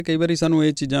ਕਈ ਵਾਰੀ ਸਾਨੂੰ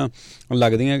ਇਹ ਚੀਜ਼ਾਂ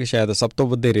ਲੱਗਦੀਆਂ ਕਿ ਸ਼ਾਇਦ ਸਭ ਤੋਂ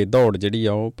ਵਧੇਰੇ ਦੌੜ ਜਿਹੜੀ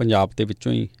ਆ ਉਹ ਪੰਜਾਬ ਦੇ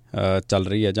ਵਿੱਚੋਂ ਹੀ ਚੱਲ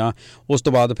ਰਹੀ ਹੈ, ਜਾਂ ਉਸ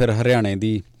ਤੋਂ ਬਾਅਦ ਫਿਰ ਹਰਿਆਣੇ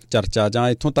ਦੀ ਚਰਚਾ, ਜਾਂ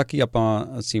ਇੱਥੋਂ ਤੱਕ ਹੀ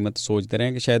ਆਪਾਂ ਸੀਮਤ ਸੋਚਦੇ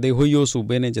ਰਹੇ ਕਿ ਸ਼ਾਇਦ ਇਹੋ ਹੀ ਉਹ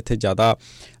ਸੂਬੇ ਨੇ ਜਿੱਥੇ ਜ਼ਿਆਦਾ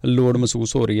ਲੋੜ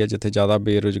ਮਹਿਸੂਸ ਹੋ ਰਹੀ ਹੈ, ਜਿੱਥੇ ਜ਼ਿਆਦਾ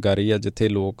ਬੇਰੁਜ਼ਗਾਰੀ ਹੈ, ਜਿੱਥੇ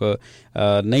ਲੋਕ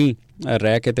ਨਹੀਂ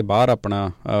ਰਹਿ ਕੇ ਤੇ ਬਾਹਰ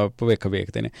ਆਪਣਾ ਭਵਿੱਖ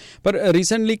ਵੇਖਦੇ ਨੇ। ਪਰ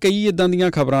ਰੀਸੈਂਟਲੀ ਕਈ ਇੱਦਾਂ ਦੀਆਂ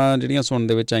ਖਬਰਾਂ ਜਿਹੜੀਆਂ ਸੁਣਨ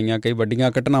ਦੇ ਵਿੱਚ ਆਈਆਂ, ਕਈ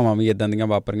ਵੱਡੀਆਂ ਘਟਨਾਵਾਂ ਵੀ ਇੱਦਾਂ ਦੀਆਂ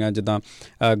ਵਾਪਰੀਆਂ, ਜਿੱਦਾਂ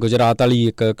ਗੁਜਰਾਤ ਵਾਲੀ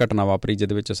ਇੱਕ ਘਟਨਾ ਵਾਪਰੀ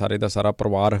ਜਿਹਦੇ ਵਿੱਚ ਸਾਰੇ ਦਾ ਸਾਰਾ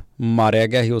ਪਰਿਵਾਰ ਮਾਰਿਆ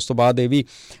ਗਿਆ ਸੀ। ਉਸ ਤੋਂ ਬਾਅਦ ਇਹ ਵੀ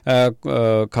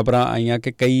ਖਬਰਾਂ ਆਈਆਂ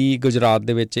ਕਿ ਕਈ ਗੁਜਰਾਤ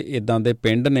ਦੇ ਵਿੱਚ ਇੱਦਾਂ ਦੇ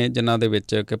ਪਿੰਡ ਨੇ ਜਿਨ੍ਹਾਂ ਦੇ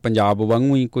ਵਿੱਚ ਕਿ ਪੰਜਾਬ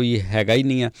ਵਾਂਗੂ ਹੀ ਕੋਈ ਹੈਗਾ ਹੀ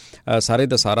ਨਹੀਂ ਆ ਸਾਰੇ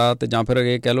ਦਾ ਸਾਰਾ, ਅਤੇ ਜਾਂ ਫਿਰ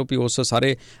ਇਹ ਕਹਿ ਲਓ ਵੀ ਉਸ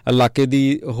ਸਾਰੇ ਇਲਾਕੇ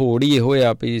ਦੀ ਹੋੜ ਹੀ ਇਹੋ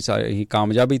ਆ ਵੀ ਅਸੀਂ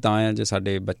ਕਾਮਯਾਬ ਹੀ ਤਾਂ ਆ ਜੇ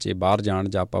ਸਾਡੇ ਬੱਚੇ ਬਾਹਰ ਜਾਣ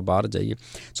ਜਾਂ ਆਪਾਂ ਬਾਹਰ ਜਾਈਏ।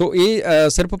 ਸੋ ਇਹ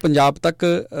ਸਿਰਫ ਪੰਜਾਬ ਤੱਕ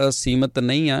ਸੀਮਤ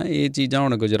ਨਹੀਂ ਆ, ਇਹ ਚੀਜ਼ਾਂ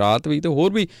ਹੁਣ ਗੁਜਰਾਤ ਵੀ ਅਤੇ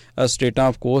ਹੋਰ ਵੀ ਸਟੇਟਾਂ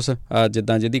ਆਫ ਕੋਰਸ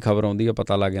ਜਿੱਦਾਂ ਜਿਹਦੀ ਖਬਰ ਆਉਂਦੀ ਆ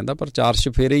ਪਤਾ ਲੱਗ ਜਾਂਦਾ। ਪਰ ਚਾਰ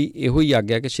ਚੁਫੇਰੇ ਹੀ ਇਹੋ ਹੀ ਆ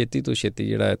ਗਿਆ ਕਿ ਛੇਤੀ ਤੋਂ ਛੇਤੀ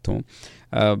ਜਿਹੜਾ ਇੱਥੋਂ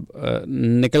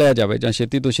ਨਿਕਲਿਆ ਜਾਵੇ ਜਾਂ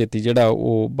ਛੇਤੀ ਤੋਂ ਛੇਤੀ ਜਿਹੜਾ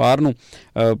ਉਹ ਬਾਹਰ ਨੂੰ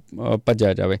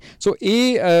ਭੱਜਿਆ ਜਾਵੇ। ਸੋ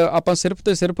ਇਹ ਆਪਾਂ ਸਿਰਫ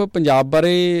ਅਤੇ ਸਿਰਫ ਪੰਜਾਬ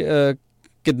ਬਾਰੇ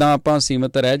ਕਿੱਦਾਂ ਆਪਾਂ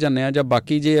ਸੀਮਤ ਰਹਿ ਜਾਂਦੇ ਹਾਂ, ਜਾਂ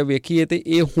ਬਾਕੀ ਜੇ ਵੇਖੀਏ ਤਾਂ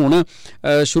ਇਹ ਹੁਣ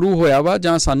ਸ਼ੁਰੂ ਹੋਇਆ ਵਾ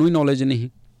ਜਾਂ ਸਾਨੂੰ ਹੀ ਨੌਲੇਜ ਨਹੀਂ?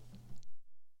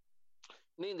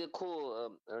 ਨਹੀਂ ਦੇਖੋ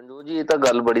ਰਣਜੋਤ ਜੀ, ਇਹ ਤਾਂ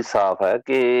ਗੱਲ ਬੜੀ ਸਾਫ਼ ਹੈ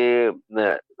ਕਿ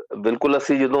ਬਿਲਕੁਲ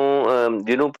ਅਸੀਂ ਜਦੋਂ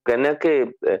ਜਿਹਨੂੰ ਕਹਿੰਦੇ ਹਾਂ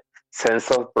ਕਿ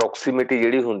ਸੈਂਸ ਆਫ ਪ੍ਰੋਕਸੀਮਿਟੀ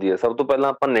ਜਿਹੜੀ ਹੁੰਦੀ ਹੈ, ਸਭ ਤੋਂ ਪਹਿਲਾਂ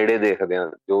ਆਪਾਂ ਨੇੜੇ ਦੇਖਦੇ ਹਾਂ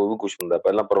ਜੋ ਵੀ ਕੁਛ ਹੁੰਦਾ,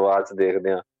 ਪਹਿਲਾਂ ਪਰਿਵਾਰ 'ਚ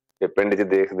ਦੇਖਦੇ ਹਾਂ, ਫਿਰ ਪਿੰਡ 'ਚ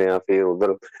ਦੇਖਦੇ ਹਾਂ, ਫਿਰ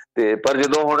ਉੱਧਰ। ਤੇ ਪਰ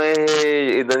ਜਦੋਂ ਹੁਣ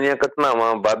ਇਹ ਇੱਦਾਂ ਦੀਆਂ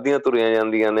ਘਟਨਾਵਾਂ ਵੱਧਦੀਆਂ ਤੁਰੀਆਂ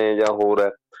ਜਾਂਦੀਆਂ ਨੇ ਜਾਂ ਹੋਰ ਹੈ,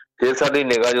 ਫਿਰ ਸਾਡੀ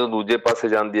ਨਿਗਾਹ ਜਦੋਂ ਦੂਜੇ ਪਾਸੇ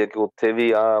ਜਾਂਦੀ ਹੈ ਕਿ ਉੱਥੇ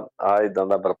ਵੀ ਆ ਇੱਦਾਂ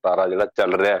ਦਾ ਵਰਤਾਰਾ ਜਿਹੜਾ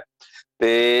ਚੱਲ ਰਿਹਾ। ਤੇ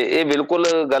ਇਹ ਬਿਲਕੁਲ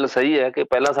ਗੱਲ ਸਹੀ ਹੈ ਕਿ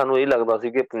ਪਹਿਲਾਂ ਸਾਨੂੰ ਇਹ ਲੱਗਦਾ ਸੀ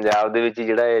ਕਿ ਪੰਜਾਬ ਦੇ ਵਿੱਚ ਹੀ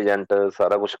ਜਿਹੜਾ ਏਜੰਟ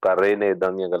ਸਾਰਾ ਕੁਛ ਕਰ ਰਹੇ ਨੇ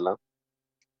ਇੱਦਾਂ ਦੀਆਂ ਗੱਲਾਂ।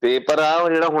 ਤੇ ਪਰ ਆਹ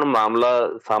ਜਿਹੜਾ ਹੁਣ ਮਾਮਲਾ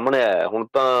ਸਾਹਮਣੇ ਆਇਆ, ਹੁਣ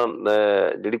ਤਾਂ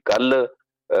ਜਿਹੜੀ ਕੱਲ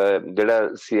ਜਿਹੜਾ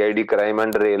CID ਕ੍ਰਾਈਮ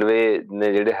ਐਂਡ ਰੇਲਵੇ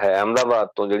ਨੇ ਜਿਹੜੇ ਹੈ ਅਹਿਮਦਾਬਾਦ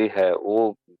ਤੋਂ ਜਿਹੜੀ ਹੈ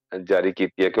ਉਹ ਜਾਰੀ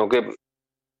ਕੀਤੀ ਹੈ, ਕਿਉਂਕਿ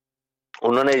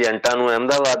ਉਹਨਾਂ ਨੇ ਏਜੰਟਾਂ ਨੂੰ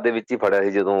ਅਹਿਮਦਾਬਾਦ ਦੇ ਵਿੱਚ ਹੀ ਫੜਿਆ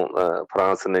ਸੀ ਜਦੋਂ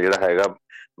ਫਰਾਂਸ ਨੇ ਜਿਹੜਾ ਹੈਗਾ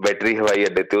ਬੈਟਰੀ ਹਵਾਈ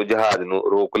ਅੱਡੇ ਤੇ ਉਹ ਜਹਾਜ਼ ਨੂੰ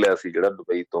ਰੋਕ ਲਿਆ ਸੀ ਜਿਹੜਾ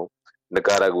ਦੁਬਈ ਤੋਂ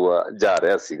ਨਿਕਾਰਾਗੁਆ ਜਾ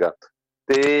ਰਿਹਾ ਸੀਗਾ।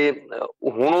 ਤੇ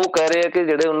ਹੁਣ ਉਹ ਕਹਿ ਰਹੇ ਆ ਕਿ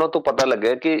ਜਿਹੜੇ ਉਹਨਾਂ ਤੋਂ ਪਤਾ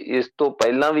ਲੱਗਿਆ ਕਿ ਇਸ ਤੋਂ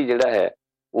ਪਹਿਲਾਂ ਵੀ ਜਿਹੜਾ ਹੈ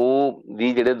ਉਹ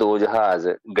ਵੀ ਜਿਹੜੇ 2 ਜਹਾਜ਼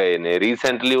ਗਏ ਨੇ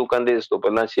ਰੀਸੈਂਟਲੀ। ਉਹ ਕਹਿੰਦੇ ਇਸ ਤੋਂ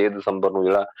ਪਹਿਲਾਂ 6 ਦਸੰਬਰ ਨੂੰ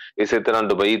ਜਿਹੜਾ ਇਸੇ ਤਰ੍ਹਾਂ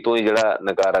ਦੁਬਈ ਤੋਂ ਹੀ ਜਿਹੜਾ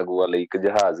ਨਿਕਾਰਾਗੁਆ ਲਈ ਇੱਕ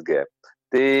ਜਹਾਜ਼ ਗਿਆ।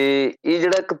 ਤੇ ਇਹ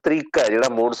ਜਿਹੜਾ ਇੱਕ ਤਰੀਕਾ ਹੈ ਜਿਹੜਾ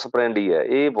ਮੋਡਸ ਆਪਰੈਂਡੀ ਹੈ,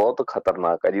 ਇਹ ਬਹੁਤ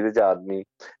ਖਤਰਨਾਕ ਹੈ, ਜਿਹਦੇ 'ਚ ਆਦਮੀ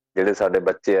ਜਿਹੜੇ ਸਾਡੇ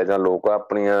ਬੱਚੇ ਆ ਜਾਂ ਲੋਕ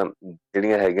ਆਪਣੀਆਂ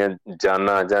ਜਿਹੜੀਆਂ ਹੈਗੀਆਂ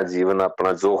ਜਾਨਾਂ ਜਾਂ ਜੀਵਨ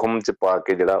ਆਪਣਾ ਜ਼ੋਖਮ 'ਚ ਪਾ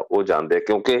ਕੇ ਜਿਹੜਾ ਉਹ ਜਾਂਦੇ ਆ,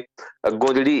 ਕਿਉਂਕਿ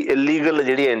ਅੱਗੋਂ ਜਿਹੜੀ ਇਲੀਗਲ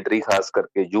ਜਿਹੜੀ ਐਂਟਰੀ ਖਾਸ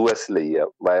ਕਰਕੇ US ਲਈ ਆ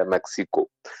ਵਾਇਆ ਮੈਕਸੀਕੋ,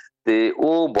 ਤੇ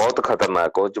ਉਹ ਬਹੁਤ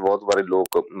ਖਤਰਨਾਕ ਆ। ਉਹ 'ਚ ਬਹੁਤ ਵਾਰੀ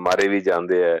ਲੋਕ ਮਾਰੇ ਵੀ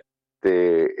ਜਾਂਦੇ ਆ ਤੇ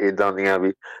ਏਦਾਂ ਦੀਆਂ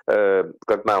ਵੀ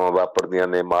ਘਟਨਾਵਾਂ ਵਾਪਰਦੀਆਂ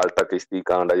ਨੇ। ਮਾਲਟਾ ਕਿਸ਼ਤੀ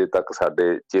ਕਾਂਡ ਅਜੇ ਤੱਕ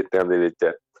ਸਾਡੇ ਚੇਤਿਆਂ ਦੇ ਵਿੱਚ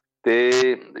ਹੈ। ਤੇ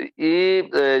ਇਹ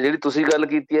ਜਿਹੜੀ ਤੁਸੀਂ ਗੱਲ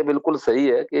ਕੀਤੀ ਹੈ ਬਿਲਕੁਲ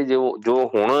ਸਹੀ ਹੈ ਕਿ ਜੋ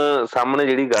ਹੁਣ ਸਾਹਮਣੇ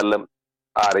ਜਿਹੜੀ ਗੱਲ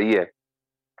ਆ ਰਹੀ ਹੈ,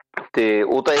 ਤੇ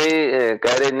ਉਹ ਤਾਂ ਇਹ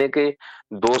ਕਹਿ ਰਹੇ ਨੇ ਕਿ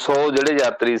 200 ਜਿਹੜੇ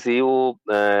ਯਾਤਰੀ ਸੀ ਉਹ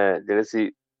ਜਿਹੜੇ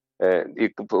ਸੀ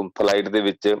ਇੱਕ ਫਲਾਈਟ ਦੇ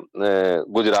ਵਿੱਚ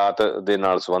ਗੁਜਰਾਤ ਦੇ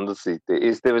ਨਾਲ ਸੰਬੰਧਿਤ ਸੀ। ਤੇ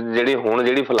ਇਸ ਦੇ ਵਿੱਚ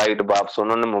ਜਿਹੜੀ ਫਲਾਈਟ ਵਾਪਸ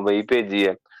ਉਹਨਾਂ ਨੇ ਮੁੰਬਈ ਭੇਜੀ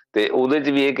ਹੈ, ਤੇ ਉਹਦੇ 'ਚ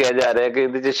ਵੀ ਇਹ ਕਿਹਾ ਜਾ ਰਿਹਾ ਕਿ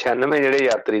ਇਹਦੇ 'ਚ 96 ਜਿਹੜੇ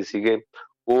ਯਾਤਰੀ ਸੀਗੇ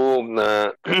ਉਹ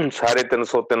ਸਾਰੇ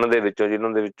 303 ਦੇ ਵਿੱਚੋਂ,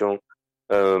 ਜਿਨ੍ਹਾਂ ਦੇ ਵਿੱਚੋਂ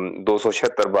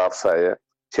 276 ਵਾਪਸ ਆਏ ਆ,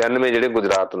 96 ਜਿਹੜੇ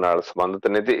ਗੁਜਰਾਤ ਨਾਲ ਸੰਬੰਧਿਤ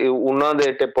ਨੇ। ਤੇ ਉਹਨਾਂ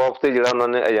ਦੇ ਟਿਪ ਆਫ ਤੇ ਜਿਹੜਾ ਉਹਨਾਂ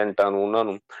ਨੇ ਏਜੰਟਾਂ ਨੂੰ ਉਹਨਾਂ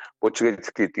ਨੂੰ ਪੁੱਛਗਿੱਛ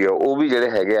ਕੀਤੀ ਆ, ਉਹ ਵੀ ਜਿਹੜੇ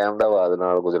ਹੈਗੇ ਅਹਿਮਦਾਬਾਦ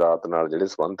ਨਾਲ ਗੁਜਰਾਤ ਨਾਲ ਜਿਹੜੇ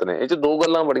ਸੰਬੰਧਿਤ ਨੇ। ਇਹ 'ਚ 2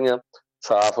 ਗੱਲਾਂ ਬੜੀਆਂ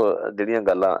ਸਾਫ਼ ਜਿਹੜੀਆਂ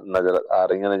ਗੱਲਾਂ ਨਜ਼ਰ ਆ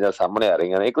ਰਹੀਆਂ ਨੇ ਜਾਂ ਸਾਹਮਣੇ ਆ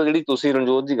ਰਹੀਆਂ ਨੇ। ਇੱਕ ਜਿਹੜੀ ਤੁਸੀਂ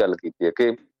ਰਣਜੋਤ ਜੀ ਗੱਲ ਕੀਤੀ ਹੈ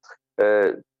ਕਿ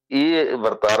ਇਹ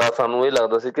ਵਰਤਾਰਾ ਸਾਨੂੰ ਇਹ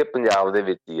ਲੱਗਦਾ ਸੀ ਕਿ ਪੰਜਾਬ ਦੇ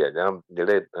ਵਿੱਚ ਹੀ ਹੈ, ਜਾਂ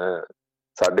ਜਿਹੜੇ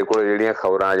ਸਾਡੇ ਕੋਲ ਜਿਹੜੀਆਂ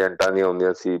ਖਬਰਾਂ ਏਜੰਟਾਂ ਦੀਆਂ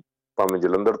ਆਉਂਦੀਆਂ ਸੀ, ਭਾਵੇਂ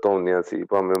ਜਲੰਧਰ ਤੋਂ ਆਉਂਦੀਆਂ ਸੀ,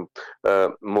 ਭਾਵੇਂ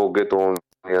ਮੋਗੇ ਤੋਂ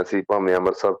ਆਉਂਦੀਆਂ ਸੀ, ਭਾਵੇਂ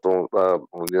ਅੰਮ੍ਰਿਤਸਰ ਤੋਂ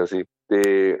ਆਉਂਦੀਆਂ ਸੀ।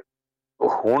 ਤੇ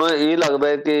ਹੁਣ ਇਹ ਲੱਗਦਾ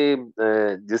ਹੈ ਕਿ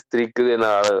ਜਿਸ ਤਰੀਕੇ ਦੇ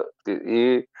ਨਾਲ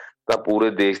ਇਹ ਤਾਂ ਪੂਰੇ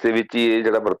ਦੇਸ਼ ਦੇ ਵਿੱਚ ਹੀ ਇਹ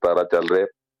ਜਿਹੜਾ ਵਰਤਾਰਾ ਚੱਲ ਰਿਹਾ,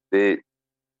 ਤੇ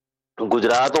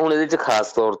ਗੁਜਰਾਤ ਹੁਣ ਇਹਦੇ 'ਚ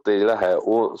ਖਾਸ ਤੌਰ ਤੇ ਜਿਹੜਾ ਹੈ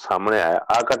ਉਹ ਸਾਹਮਣੇ ਆਇਆ।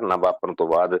 ਆਹ ਘਟਨਾ ਵਾਪਰਨ ਤੋਂ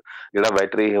ਬਾਅਦ ਜਿਹੜਾ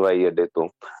ਬੈਟਰੀ ਹਵਾਈ ਅੱਡੇ ਤੋਂ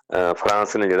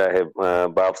ਫਰਾਂਸ ਨੇ ਜਿਹੜਾ ਇਹ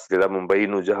ਵਾਪਸ ਜਿਹੜਾ ਮੁੰਬਈ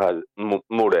ਨੂੰ ਜਹਾਜ਼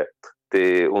ਮੋੜਿਆ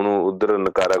ਤੇ ਉਹਨੂੰ ਉੱਧਰ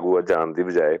ਨਿਕਾਰਾਗੁਆ ਜਾਣ ਦੀ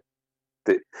ਬਜਾਏ।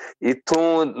 ਤੇ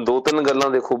ਇੱਥੋਂ 2-3 ਗੱਲਾਂ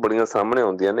ਦੇਖੋ ਬੜੀਆਂ ਸਾਹਮਣੇ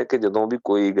ਆਉਂਦੀਆਂ ਨੇ ਕਿ ਜਦੋਂ ਵੀ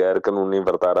ਕੋਈ ਗੈਰ ਕਾਨੂੰਨੀ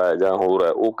ਵਰਤਾਰਾ ਹੈ ਜਾਂ ਹੋਰ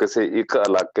ਹੈ, ਉਹ ਕਿਸੇ ਇੱਕ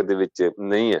ਇਲਾਕੇ ਦੇ ਵਿੱਚ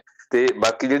ਨਹੀਂ ਹੈ। ਤੇ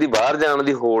ਬਾਕੀ ਜਿਹੜੀ ਬਾਹਰ ਜਾਣ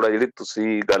ਦੀ ਹੋੜ ਹੈ, ਜਿਹੜੀ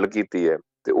ਤੁਸੀਂ ਗੱਲ ਕੀਤੀ ਹੈ,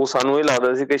 ਤੇ ਉਹ ਸਾਨੂੰ ਇਹ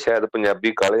ਲੱਗਦਾ ਸੀ ਕਿ ਸ਼ਾਇਦ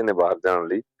ਪੰਜਾਬੀ ਕਾਹਲੇ ਨੇ ਬਾਹਰ ਜਾਣ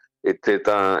ਲਈ। ਇੱਥੇ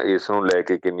ਤਾਂ ਇਸ ਨੂੰ ਲੈ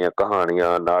ਕੇ ਕਿੰਨੀਆਂ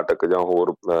ਕਹਾਣੀਆਂ, ਨਾਟਕ ਜਾਂ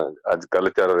ਹੋਰ ਅੱਜ ਕੱਲ੍ਹ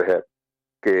ਚੱਲ ਰਿਹਾ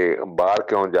ਕਿ ਬਾਹਰ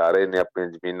ਕਿਉਂ ਜਾ ਰਹੇ ਨੇ ਆਪਣੀਆਂ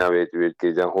ਜ਼ਮੀਨਾਂ ਵੇਚ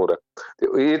ਕੇ ਜਾਂ ਹੋਰ। ਤੇ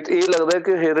ਇਹ ਲੱਗਦਾ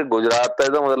ਕਿ ਫਿਰ ਗੁਜਰਾਤ ਤਾਂ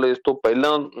ਇਹਦਾ ਮਤਲਬ ਇਸ ਤੋਂ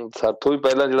ਪਹਿਲਾਂ, ਸਾਥੋਂ ਵੀ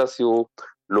ਪਹਿਲਾਂ ਜਿਹੜਾ ਸੀ ਉਹ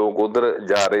ਲੋਕ ਉੱਧਰ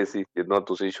ਜਾ ਰਹੇ ਸੀ, ਜਿੱਦਾਂ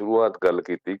ਤੁਸੀਂ ਸ਼ੁਰੂਆਤ ਗੱਲ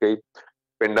ਕੀਤੀ ਕਈ।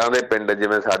 ਪਿੰਡਾਂ ਦੇ ਪਿੰਡ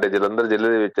ਜਿਵੇਂ ਸਾਡੇ ਜਲੰਧਰ ਜ਼ਿਲ੍ਹੇ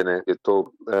ਦੇ ਵਿੱਚ ਨੇ, ਜਿੱਥੋਂ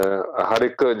ਹਰ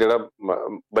ਇੱਕ ਜਿਹੜਾ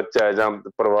ਬੱਚਾ ਹੈ ਜਾਂ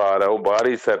ਪਰਿਵਾਰ ਹੈ ਉਹ ਬਾਹਰ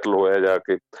ਹੀ ਸੈਟਲ ਹੋਇਆ ਜਾ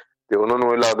ਕੇ, ਤੇ ਉਹਨਾਂ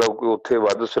ਨੂੰ ਇਹ ਲੱਗਦਾ ਕਿ ਉੱਥੇ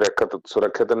ਵੱਧ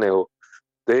ਸੁਰੱਖਿਅਤ ਨੇ ਉਹ।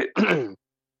 ਤੇ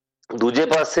ਦੂਜੇ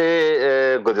ਪਾਸੇ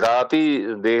ਗੁਜਰਾਤ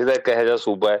ਹੀ ਦੇਸ਼ ਦਾ ਇੱਕ ਇਹੋ ਜਿਹਾ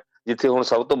ਸੂਬਾ ਹੈ ਜਿੱਥੇ ਹੁਣ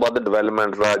ਸਭ ਤੋਂ ਵੱਧ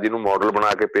ਡਿਵੈਲਪਮੈਂਟ ਦਾ ਜਿਹਨੂੰ ਮਾਡਲ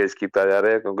ਬਣਾ ਕੇ ਪੇਸ਼ ਕੀਤਾ ਜਾ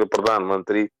ਰਿਹਾ, ਕਿਉਂਕਿ ਪ੍ਰਧਾਨ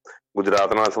ਮੰਤਰੀ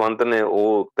ਗੁਜਰਾਤ ਨਾਲ ਸੰਬੰਧਿਤ ਨੇ,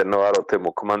 ਉਹ 3 ਵਾਰ ਉੱਥੇ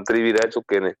ਮੁੱਖ ਮੰਤਰੀ ਵੀ ਰਹਿ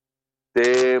ਚੁੱਕੇ ਨੇ,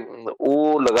 ਤੇ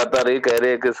ਉਹ ਲਗਾਤਾਰ ਇਹ ਕਹਿ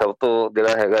ਰਹੇ ਕਿ ਸਭ ਤੋਂ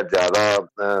ਜਿਹੜਾ ਹੈਗਾ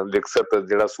ਜ਼ਿਆਦਾ ਵਿਕਸਿਤ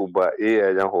ਜਿਹੜਾ ਸੂਬਾ ਇਹ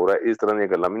ਹੈ ਜਾਂ ਹੋਰ ਹੈ। ਇਸ ਤਰ੍ਹਾਂ ਦੀਆਂ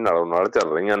ਗੱਲਾਂ ਵੀ ਨਾਲੋਂ ਨਾਲ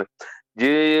ਚੱਲ ਰਹੀਆਂ ਨੇ।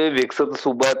 ਜੇ ਵਿਕਸਿਤ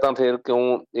ਸੂਬਾ ਹੈ ਤਾਂ ਫਿਰ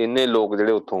ਕਿਉਂ ਇੰਨੇ ਲੋਕ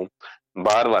ਜਿਹੜੇ ਉੱਥੋਂ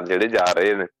ਬਾਹਰ ਵੱਲ ਜਿਹੜੇ ਜਾ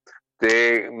ਰਹੇ ਨੇ। ਤੇ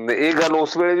ਇਹ ਗੱਲ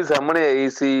ਉਸ ਵੇਲੇ ਵੀ ਸਾਹਮਣੇ ਆਈ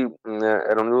ਸੀ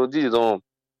ਰਣਜੋਤ ਜੀ, ਜਦੋਂ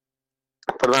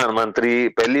ਪ੍ਰਧਾਨ ਮੰਤਰੀ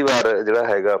ਪਹਿਲੀ ਵਾਰ ਜਿਹੜਾ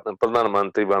ਹੈਗਾ ਪ੍ਰਧਾਨ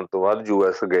ਮੰਤਰੀ ਬਣਨ ਤੋਂ ਬਾਅਦ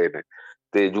US ਗਏ ਨੇ,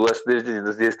 ਤੇ US ਦੇ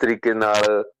ਵਿੱਚ ਜਿਸ ਤਰੀਕੇ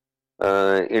ਨਾਲ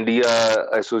ਇੰਡੀਆ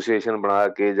ਐਸੋਸੀਏਸ਼ਨ ਬਣਾ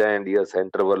ਕੇ ਜਾਂ ਇੰਡੀਆ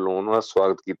ਸੈਂਟਰ ਵੱਲੋਂ ਉਹਨਾਂ ਦਾ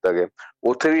ਸਵਾਗਤ ਕੀਤਾ ਗਿਆ,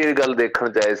 ਉੱਥੇ ਵੀ ਇਹ ਗੱਲ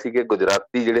ਦੇਖਣ ਚ ਆਏ ਸੀ ਕਿ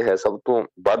ਗੁਜਰਾਤੀ ਜਿਹੜੇ ਹੈ ਸਭ ਤੋਂ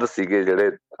ਵੱਧ ਸੀਗੇ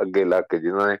ਜਿਹੜੇ ਅੱਗੇ ਲੱਗ ਕੇ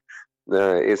ਜਿਨ੍ਹਾਂ ਨੇ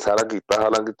ਇਹ ਸਾਰਾ ਕੀਤਾ।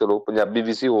 ਹਾਲਾਂਕਿ ਚਲੋ ਪੰਜਾਬੀ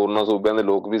ਵੀ ਸੀ, ਹੋਰਨਾਂ ਸੂਬਿਆਂ ਦੇ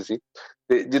ਲੋਕ ਵੀ ਸੀ।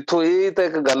 ਤੇ ਜਿੱਥੋਂ ਇਹ ਤਾਂ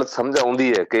ਇੱਕ ਗੱਲ ਸਮਝ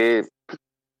ਆਉਂਦੀ ਹੈ ਕਿ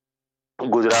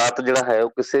ਗੁਜਰਾਤ ਜਿਹੜਾ ਹੈ ਉਹ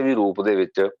ਕਿਸੇ ਵੀ ਰੂਪ ਦੇ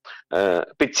ਵਿੱਚ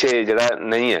ਪਿੱਛੇ ਜਿਹੜਾ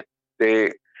ਨਹੀਂ ਹੈ।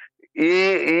 ਤੇ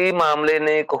ਇਹ ਮਾਮਲੇ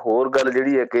ਨੇ ਇੱਕ ਹੋਰ ਗੱਲ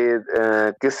ਜਿਹੜੀ ਹੈ ਕਿ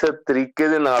ਕਿਸ ਤਰੀਕੇ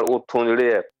ਦੇ ਨਾਲ ਉੱਥੋਂ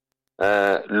ਜਿਹੜੇ ਹੈ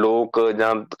ਲੋਕ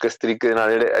ਜਾਂ ਕਿਸ ਤਰੀਕੇ ਦੇ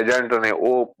ਨਾਲ ਜਿਹੜੇ ਏਜੰਟ ਨੇ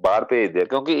ਉਹ ਬਾਹਰ ਭੇਜਦੇ ਆ,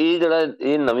 ਕਿਉਂਕਿ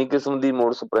ਇਹ ਨਵੀਂ ਕਿਸਮ ਦੀ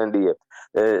ਮੋਡਸ ਆਪਰੈਂਡੀ ਹੈ।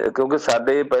 ਕਿਉਂਕਿ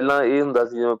ਸਾਡੇ ਪਹਿਲਾਂ ਇਹ ਹੁੰਦਾ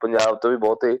ਸੀ ਜਿਵੇਂ ਪੰਜਾਬ ਤੋਂ ਵੀ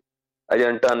ਬਹੁਤੇ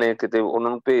ਏਜੰਟਾਂ ਨੇ ਕਿਤੇ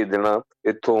ਉਹਨਾਂ ਨੂੰ ਭੇਜ ਦੇਣਾ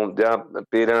ਇੱਥੋਂ, ਜਾਂ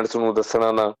ਪੇਰੈਂਟਸ ਨੂੰ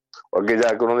ਦੱਸਣਾ ਨਾ, ਅੱਗੇ ਜਾ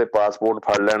ਕੇ ਉਹਨਾਂ ਦੇ ਪਾਸਪੋਰਟ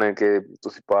ਫੜ ਲੈਣੇ ਕਿ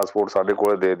ਤੁਸੀਂ ਪਾਸਪੋਰਟ ਸਾਡੇ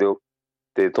ਕੋਲ ਦੇ ਦਿਓ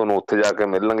ਤੇ ਤੁਹਾਨੂੰ ਉੱਥੇ ਜਾ ਕੇ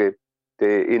ਮਿਲਣਗੇ। ਤੇ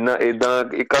ਏਦਾਂ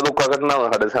ਇੱਕਾ ਦੁੱਕਾ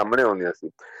ਘਟਨਾਵਾਂ ਸਾਡੇ ਸਾਹਮਣੇ ਆਉਂਦੀਆਂ ਸੀ।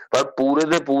 ਪਰ ਪੂਰੇ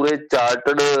ਦੇ ਪੂਰੇ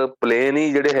ਚਾਰਟਡ ਪਲੇਨ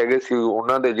ਹੀ ਜਿਹੜੇ ਹੈਗੇ ਸੀ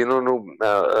ਉਹਨਾਂ ਦੇ, ਜਿਹਨਾਂ ਨੂੰ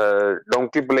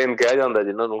ਡੋਂਕੀ ਪਲੇਨ ਕਿਹਾ ਜਾਂਦਾ,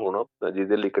 ਜਿਹਨਾਂ ਨੂੰ ਹੁਣ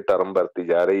ਜਿਹਦੇ ਲਈ ਇੱਕ ਟਰਮ ਵਰਤੀ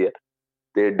ਜਾ ਰਹੀ ਹੈ,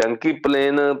 ਤੇ ਡੰਕੀ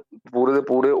ਪਲੇਨ ਪੂਰੇ ਦੇ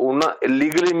ਪੂਰੇ ਉਹਨਾਂ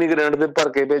ਇਲੀਗਲ ਇਮੀਗ੍ਰੈਂਟ ਦੇ ਭਰ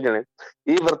ਕੇ ਭੇਜਣੇ,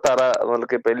 ਇਹ ਵਰਤਾਰਾ ਮਤਲਬ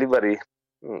ਕਿ ਪਹਿਲੀ ਵਾਰੀ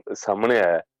ਸਾਹਮਣੇ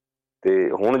ਆਇਆ। ਤੇ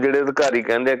ਹੁਣ ਜਿਹੜੇ ਅਧਿਕਾਰੀ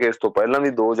ਕਹਿੰਦੇ ਆ ਕਿ ਇਸ ਤੋਂ ਪਹਿਲਾਂ ਵੀ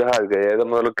 2 ਜਹਾਜ਼ ਗਏ ਆ,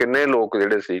 ਮਤਲਬ ਕਿੰਨੇ ਲੋਕ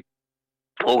ਜਿਹੜੇ ਸੀ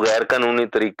ਉਹ ਗੈਰ ਕਾਨੂੰਨੀ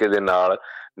ਤਰੀਕੇ ਦੇ ਨਾਲ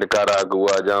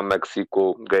ਨਿਕਾਰਾਗੁਆ ਜਾਂ ਮੈਕਸੀਕੋ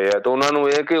ਗਏ ਆ। ਤੇ ਉਹਨਾਂ ਨੂੰ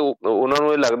ਇਹ ਕਿ ਉਹਨਾਂ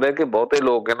ਨੂੰ ਇਹ ਲੱਗਦਾ ਕਿ ਬਹੁਤੇ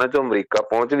ਲੋਕ ਇਹਨਾਂ ਚੋਂ ਅਮਰੀਕਾ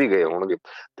ਪਹੁੰਚ ਵੀ ਗਏ ਹੋਣਗੇ।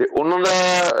 ਤੇ ਉਹਨਾਂ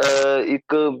ਦਾ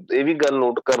ਇੱਕ ਇਹ ਵੀ ਗੱਲ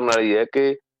ਨੋਟ ਕਰਨ ਵਾਲੀ ਹੈ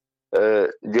ਕਿ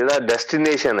ਜਿਹੜਾ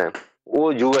ਡੈਸਟੀਨੇਸ਼ਨ ਹੈ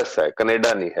ਉਹ US ਹੈ,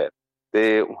 ਕੈਨੇਡਾ ਨਹੀਂ ਹੈ।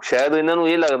 ਤੇ ਸ਼ਾਇਦ ਇਹਨਾਂ ਨੂੰ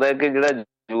ਇਹ ਲੱਗਦਾ ਕਿ ਜਿਹੜਾ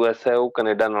US ਹੈ ਉਹ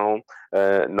ਕੈਨੇਡਾ ਨਾਲੋਂ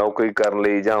ਨੌਕਰੀ ਕਰਨ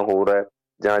ਲਈ ਜਾਂ ਹੋਰ ਹੈ,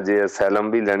 ਜਾਂ ਜੇ ਅਸੈਲਮ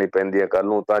ਵੀ ਲੈਣੀ ਪੈਂਦੀ ਹੈ ਕੱਲ੍ਹ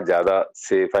ਨੂੰ ਤਾਂ ਜ਼ਿਆਦਾ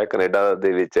ਸੇਫ ਹੈ। ਕੈਨੇਡਾ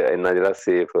ਦੇ ਵਿੱਚ ਇੰਨਾ ਜਿਹੜਾ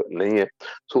ਸੇਫ ਨਹੀਂ ਹੈ।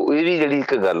 ਸੋ ਇਹ ਵੀ ਜਿਹੜੀ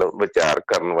ਇੱਕ ਗੱਲ ਵਿਚਾਰ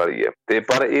ਕਰਨ ਵਾਲੀ ਹੈ। ਤੇ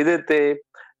ਪਰ ਇਹਦੇ ਤੇ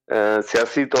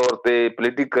ਸਿਆਸੀ ਤੌਰ ਤੇ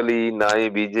ਪੋਲੀਟੀਕਲੀ ਨਾ ਹੀ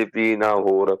BJP ਨਾ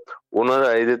ਹੋਰ ਉਹਨਾਂ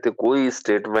ਦਾ ਇਹਦੇ ਤੇ ਕੋਈ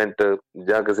ਸਟੇਟਮੈਂਟ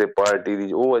ਜਾਂ ਕਿਸੇ ਪਾਰਟੀ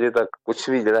ਦੀ ਉਹ ਅਜੇ ਤੱਕ ਕੁਛ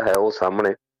ਵੀ ਜਿਹੜਾ ਹੈ ਉਹ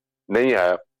ਸਾਹਮਣੇ ਨਹੀਂ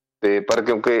ਆਇਆ। ਤੇ ਪਰ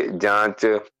ਕਿਉਂਕਿ ਜਾਂਚ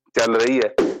ਚੱਲ ਰਹੀ ਹੈ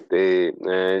ਤੇ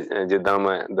ਜਿੱਦਾਂ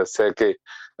ਮੈਂ ਦੱਸਿਆ ਕਿ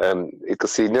ਇੱਕ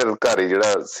ਸੀਨੀਅਰ ਅਧਿਕਾਰੀ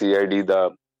ਜਿਹੜਾ CID ਦਾ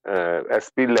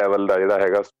SP ਲੈਵਲ ਦਾ ਜਿਹੜਾ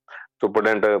ਹੈਗਾ,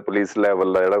 ਸੁਪਰਡੈਂਟ ਪੁਲਿਸ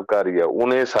ਲੈਵਲ ਦਾ ਜਿਹੜਾ ਅਧਿਕਾਰੀ ਆ,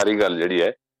 ਉਹਨੇ ਸਾਰੀ ਗੱਲ ਜਿਹੜੀ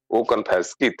ਹੈ ਉਹ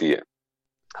ਕਨਫੈਸ ਕੀਤੀ ਹੈ।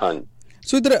 ਹਾਂਜੀ।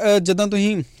 ਸੋ ਇੱਧਰ ਜਿੱਦਾਂ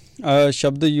ਤੁਸੀਂ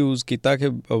ਸ਼ਬਦ ਯੂਜ਼ ਕੀਤਾ ਕਿ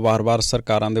ਵਾਰ-ਵਾਰ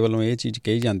ਸਰਕਾਰਾਂ ਦੇ ਵੱਲੋਂ ਇਹ ਚੀਜ਼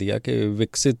ਕਹੀ ਜਾਂਦੀ ਆ ਕਿ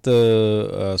ਵਿਕਸਿਤ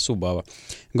ਸੂਬਾ ਵਾ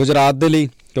ਗੁਜਰਾਤ ਦੇ ਲਈ,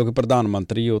 ਕਿਉਂਕਿ ਪ੍ਰਧਾਨ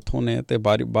ਮੰਤਰੀ ਉੱਥੋਂ ਨੇ, ਅਤੇ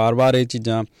ਵਾਰ-ਵਾਰ ਇਹ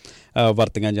ਚੀਜ਼ਾਂ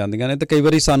ਵਰਤੀਆਂ ਜਾਂਦੀਆਂ ਨੇ। ਅਤੇ ਕਈ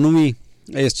ਵਾਰੀ ਸਾਨੂੰ ਵੀ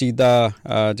ਇਸ ਚੀਜ਼ ਦਾ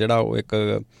ਜਿਹੜਾ ਉਹ ਇੱਕ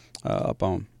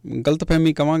ਆਪਾਂ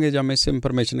ਗਲਤਫਹਿਮੀ ਕਹਾਂਗੇ ਜਾਂ ਮਿਸ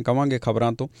ਇਨਫੋਰਮੇਸ਼ਨ ਕਹਾਂਗੇ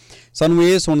ਖਬਰਾਂ ਤੋਂ ਸਾਨੂੰ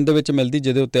ਇਹ ਸੁਣਨ ਦੇ ਵਿੱਚ ਮਿਲਦੀ,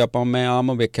 ਜਿਹਦੇ ਉੱਤੇ ਮੈਂ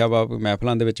ਆਮ ਵੇਖਿਆ ਵਾ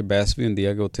ਮਹਿਫਲਾਂ ਦੇ ਵਿੱਚ ਬਹਿਸ ਵੀ ਹੁੰਦੀ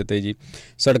ਹੈ ਕਿ ਉੱਥੇ ਤੇ ਜੀ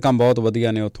ਸੜਕਾਂ ਬਹੁਤ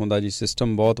ਵਧੀਆ ਨੇ, ਉੱਥੋਂ ਦਾ ਜੀ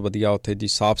ਸਿਸਟਮ ਬਹੁਤ ਵਧੀਆ, ਉੱਥੇ ਜੀ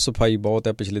ਸਾਫ਼ ਸਫਾਈ ਬਹੁਤ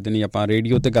ਹੈ। ਪਿਛਲੇ ਦਿਨੀਂ ਆਪਾਂ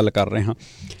ਰੇਡੀਓ 'ਤੇ ਗੱਲ ਕਰ ਰਹੇ ਹਾਂ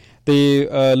ਅਤੇ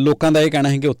ਲੋਕਾਂ ਦਾ ਇਹ ਕਹਿਣਾ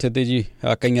ਹੈ ਕਿ ਉੱਥੇ ਤੇ ਜੀ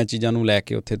ਕਈਆਂ ਚੀਜ਼ਾਂ ਨੂੰ ਲੈ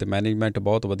ਕੇ ਉੱਥੇ ਤੇ ਮੈਨੇਜਮੈਂਟ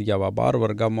ਬਹੁਤ ਵਧੀਆ ਵਾ, ਬਾਹਰ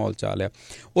ਵਰਗਾ ਮਾਹੌਲ ਚਾਲ ਆ।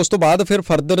 ਉਸ ਤੋਂ ਬਾਅਦ ਫਿਰ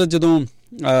ਫਰਦਰ ਜਦੋਂ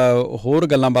ਹੋਰ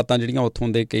ਗੱਲਾਂ ਬਾਤਾਂ ਜਿਹੜੀਆਂ ਉੱਥੋਂ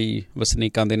ਦੇ ਕਈ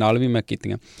ਵਸਨੀਕਾਂ ਦੇ ਨਾਲ ਵੀ ਮੈਂ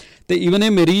ਕੀਤੀਆਂ, ਅਤੇ ਈਵਨ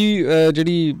ਇਹ ਮੇਰੀ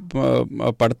ਜਿਹੜੀ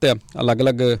ਪੜ੍ਹਤ ਆ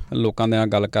ਅਲੱਗ-ਅਲੱਗ ਲੋਕਾਂ ਦੇ ਨਾਲ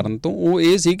ਗੱਲ ਕਰਨ ਤੋਂ, ਉਹ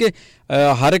ਇਹ ਸੀ ਕਿ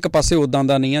ਹਰ ਇੱਕ ਪਾਸੇ ਉੱਦਾਂ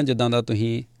ਦਾ ਨਹੀਂ ਆ ਜਿੱਦਾਂ ਦਾ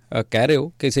ਤੁਸੀਂ ਕਹਿ ਰਹੇ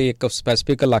ਹੋ। ਕਿਸੇ ਇੱਕ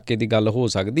ਸਪੈਸੀਫਿਕ ਇਲਾਕੇ ਦੀ ਗੱਲ ਹੋ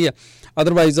ਸਕਦੀ ਆ,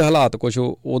 ਅਦਰਵਾਈਜ਼ ਹਾਲਾਤ ਕੁਛ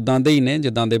ਉੱਦਾਂ ਦੇ ਹੀ ਨੇ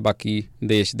ਜਿੱਦਾਂ ਦੇ ਬਾਕੀ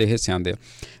ਦੇਸ਼ ਦੇ ਹਿੱਸਿਆਂ ਦੇ।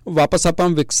 ਵਾਪਸ ਆਪਾਂ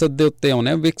ਵਿਕਸਿਤ ਦੇ ਉੱਤੇ ਆਉਂਦੇ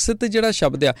ਹਾਂ। ਵਿਕਸਿਤ ਜਿਹੜਾ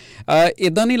ਸ਼ਬਦ ਆ,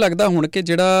 ਇੱਦਾਂ ਨਹੀਂ ਲੱਗਦਾ ਹੁਣ ਕਿ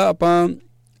ਜਿਹੜਾ ਆਪਾਂ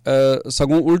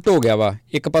ਸਗੋਂ ਉਲਟ ਹੋ ਗਿਆ ਵਾ।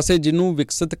 ਇੱਕ ਪਾਸੇ ਜਿਹਨੂੰ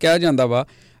ਵਿਕਸਿਤ ਕਿਹਾ ਜਾਂਦਾ ਵਾ,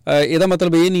 ਇਹਦਾ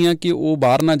ਮਤਲਬ ਇਹ ਨਹੀਂ ਆ ਕਿ ਉਹ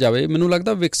ਬਾਹਰ ਨਾ ਜਾਵੇ। ਮੈਨੂੰ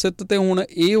ਲੱਗਦਾ ਵਿਕਸਿਤ ਤੇ ਹੁਣ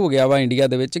ਇਹ ਹੋ ਗਿਆ ਵਾ ਇੰਡੀਆ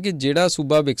ਦੇ ਵਿੱਚ ਕਿ ਜਿਹੜਾ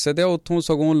ਸੂਬਾ ਵਿਕਸਿਤ ਆ ਉੱਥੋਂ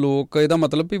ਸਗੋਂ ਲੋਕ, ਇਹਦਾ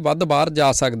ਮਤਲਬ ਵੀ ਵੱਧ ਬਾਹਰ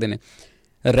ਜਾ ਸਕਦੇ ਨੇ।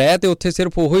 ਰਹਿ ਤੇ ਉੱਥੇ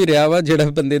ਸਿਰਫ ਉਹੋ ਹੀ ਰਿਹਾ ਵਾ ਜਿਹੜਾ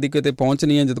ਬੰਦੇ ਦੀ ਕਿਤੇ ਪਹੁੰਚ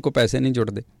ਨਹੀਂ ਹੈ, ਜਿਹਦੇ ਕੋਲ ਪੈਸੇ ਨਹੀਂ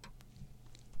ਜੁੜਦੇ।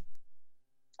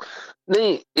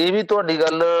 ਨਹੀਂ, ਇਹ ਵੀ ਤੁਹਾਡੀ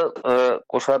ਗੱਲ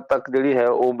ਕੁਛ ਹੱਦ ਤੱਕ ਜਿਹੜੀ ਹੈ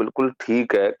ਉਹ ਬਿਲਕੁਲ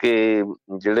ਠੀਕ ਹੈ ਕਿ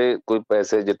ਜਿਹੜੇ ਕੋਈ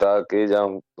ਪੈਸੇ ਜਤਾ ਕੇ ਜਾਂ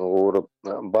ਹੋਰ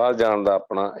ਬਾਹਰ ਜਾਣ ਦਾ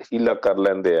ਆਪਣਾ ਹੀਲਾ ਕਰ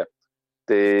ਲੈਂਦੇ ਆ,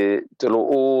 ਤੇ ਚਲੋ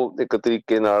ਉਹ ਇੱਕ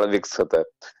ਤਰੀਕੇ ਨਾਲ ਵਿਕਸਿਤ ਹੈ।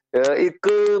 ਇੱਕ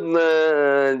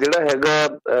ਜਿਹੜਾ ਹੈਗਾ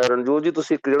ਰਣਜੋਤ ਜੀ,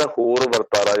 ਤੁਸੀਂ ਇੱਕ ਜਿਹੜਾ ਹੋਰ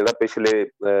ਵਰਤਾਰਾ ਜਿਹੜਾ ਪਿਛਲੇ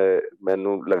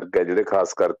ਮੈਨੂੰ ਲੱਗਿਆ ਜਿਹੜੇ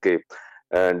ਖਾਸ ਕਰਕੇ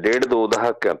 1.5-2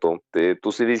 ਦਹਾਕਿਆਂ ਤੋਂ, ਤੇ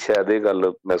ਤੁਸੀਂ ਵੀ ਸ਼ਾਇਦ ਇਹ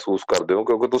ਗੱਲ ਮਹਿਸੂਸ ਕਰਦੇ ਹੋ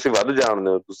ਕਿਉਂਕਿ ਤੁਸੀਂ ਵੱਧ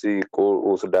ਜਾਣਦੇ ਹੋ, ਤੁਸੀਂ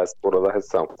ਉਸ ਡਾਇਸਪੋਰਾ ਦਾ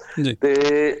ਹਿੱਸਾ। ਤੇ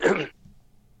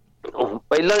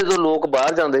ਪਹਿਲਾਂ ਜਦੋਂ ਲੋਕ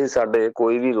ਬਾਹਰ ਜਾਂਦੇ ਸੀ, ਸਾਡੇ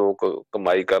ਕੋਈ ਵੀ ਲੋਕ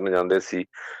ਕਮਾਈ ਕਰਨ ਜਾਂਦੇ ਸੀ,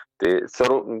 ਤੇ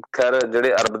ਖੈਰ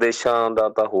ਜਿਹੜੇ ਅਰਬ ਦੇਸ਼ਾਂ ਦਾ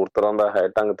ਤਾਂ ਹੋਰ ਤਰ੍ਹਾਂ ਦਾ ਹੈ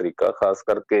ਢੰਗ ਤਰੀਕਾ, ਖਾਸ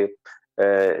ਕਰਕੇ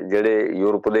ਜਿਹੜੇ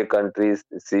ਯੂਰਪ ਦੇ ਕੰਟਰੀ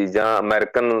ਸੀ ਜਾਂ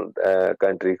ਅਮਰੀਕਨ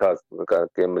ਕੰਟਰੀ, ਖਾਸ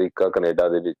ਕਰਕੇ ਅਮਰੀਕਾ ਕੈਨੇਡਾ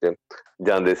ਦੇ ਵਿੱਚ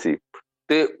ਜਾਂਦੇ ਸੀ,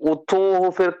 ਤੇ ਉੱਥੋਂ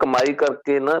ਉਹ ਫਿਰ ਕਮਾਈ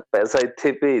ਕਰਕੇ ਨਾ ਪੈਸਾ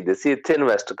ਇੱਥੇ ਭੇਜਦੇ ਸੀ, ਇੱਥੇ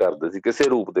ਇਨਵੈਸਟ ਕਰਦੇ ਸੀ ਕਿਸੇ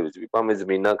ਰੂਪ ਦੇ ਵਿੱਚ ਵੀ, ਭਾਵੇਂ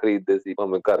ਜ਼ਮੀਨਾਂ ਖਰੀਦਦੇ ਸੀ,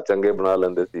 ਭਾਵੇਂ ਘਰ ਚੰਗੇ ਬਣਾ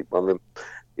ਲੈਂਦੇ ਸੀ, ਭਾਵੇਂ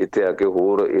ਇੱਥੇ ਆ ਕੇ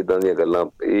ਹੋਰ ਏਦਾਂ ਦੀਆਂ ਗੱਲਾਂ।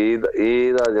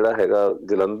 ਇਹਦਾ ਜਿਹੜਾ ਹੈਗਾ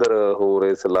ਜਲੰਧਰ ਹੋਰ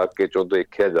ਇਸ ਇਲਾਕੇ ਚੋਂ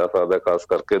ਦੇਖਿਆ ਜਾ ਸਕਦਾ, ਖਾਸ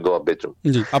ਕਰਕੇ ਦੁਆਬੇ ਚੋਂ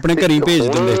ਆਪਣੇ ਘਰੀ ਭੇਜ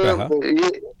ਦਿੰਦੇ।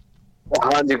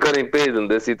 ਹਾਂਜੀ, ਘਰੇ ਭੇਜ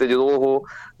ਦਿੰਦੇ ਸੀ, ਤੇ ਜਦੋਂ ਉਹ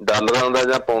ਡਾਲਰਾਂ ਦਾ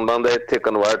ਜਾਂ ਪਾਉਂਡਾਂ ਦਾ ਇੱਥੇ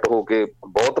ਕਨਵਰਟ ਹੋ ਕੇ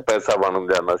ਬਹੁਤ ਪੈਸਾ ਬਣ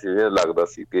ਜਾਂਦਾ ਸੀ, ਇਹ ਲੱਗਦਾ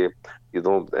ਸੀ ਕਿ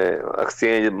ਜਦੋਂ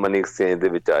ਐਕਸਚੇਂਜ ਮਨੀ ਐਕਸਚੇਂਜ ਦੇ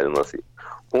ਵਿੱਚ ਆ ਜਾਂਦਾ ਸੀ।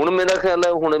 ਹੁਣ ਮੇਰਾ ਖਿਆਲ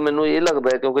ਹੈ, ਹੁਣ ਮੈਨੂੰ ਇਹ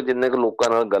ਲੱਗਦਾ ਕਿਉਂਕਿ ਜਿੰਨੇ ਕੁ ਲੋਕਾਂ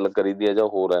ਨਾਲ ਗੱਲ ਕਰੀਦੀ ਹੈ ਜਾਂ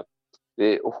ਹੋਰ ਹੈ,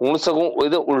 ਤੇ ਹੁਣ ਸਗੋਂ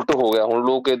ਇਹਦੇ ਉਲਟ ਹੋ ਗਿਆ। ਹੁਣ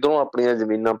ਲੋਕ ਇੱਧਰੋਂ ਆਪਣੀਆਂ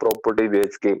ਜ਼ਮੀਨਾਂ ਪ੍ਰੋਪਰਟੀ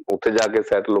ਵੇਚ ਕੇ ਉੱਥੇ ਜਾ ਕੇ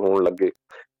ਸੈਟਲ ਹੋਣ ਲੱਗੇ,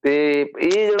 ਤੇ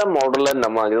ਇਹ ਜਿਹੜਾ ਮਾਡਲ ਹੈ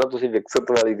ਨਵਾਂ, ਜਿਹੜਾ ਤੁਸੀਂ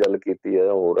ਵਿਕਸਿਤ ਵਾਲੀ ਗੱਲ ਕੀਤੀ ਹੈ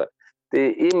ਹੋਰ ਹੈ, ਤੇ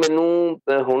ਇਹ ਮੈਨੂੰ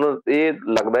ਹੁਣ ਇਹ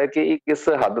ਲੱਗਦਾ ਹੈ ਕਿ ਇਹ ਕਿਸ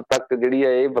ਹੱਦ ਤੱਕ ਜਿਹੜੀ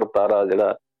ਹੈ ਇਹ ਵਰਤਾਰਾ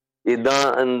ਜਿਹੜਾ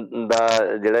ਏਦਾਂ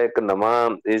ਦਾ ਜਿਹੜਾ ਇੱਕ ਨਵਾਂ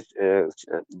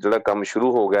ਜਿਹੜਾ ਕੰਮ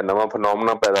ਸ਼ੁਰੂ ਹੋ ਗਿਆ, ਨਵਾਂ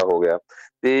ਫਨੋਮਨਾ ਪੈਦਾ ਹੋ ਗਿਆ,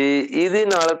 ਤੇ ਇਹਦੇ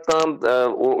ਨਾਲ ਤਾਂ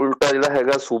ਉਹ ਉਲਟਾ ਜਿਹੜਾ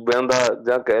ਹੈਗਾ ਸੂਬਿਆਂ ਦਾ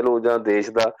ਜਾਂ ਕਹਿ ਲਓ ਜਾਂ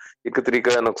ਦੇਸ਼ ਦਾ ਇੱਕ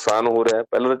ਤਰੀਕੇ ਦਾ ਨੁਕਸਾਨ ਹੋ ਰਿਹਾ।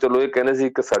 ਪਹਿਲਾਂ ਤਾਂ ਚਲੋ ਇਹ ਕਹਿੰਦੇ ਸੀ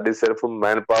ਕਿ ਸਾਡੀ ਸਿਰਫ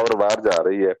ਮੈਨ ਪਾਵਰ ਬਾਹਰ ਜਾ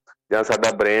ਰਹੀ ਹੈ ਜਾਂ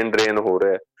ਸਾਡਾ ਬ੍ਰੇਨ ਡਰੇਨ ਹੋ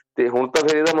ਰਿਹਾ, ਤੇ ਹੁਣ ਤਾਂ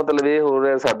ਫਿਰ ਇਹਦਾ ਮਤਲਬ ਇਹ ਹੋ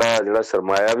ਰਿਹਾ ਸਾਡਾ ਜਿਹੜਾ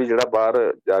ਸਰਮਾਇਆ ਵੀ ਜਿਹੜਾ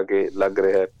ਬਾਹਰ ਜਾ ਕੇ ਲੱਗ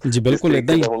ਰਿਹਾ। ਜੀ ਬਿਲਕੁਲ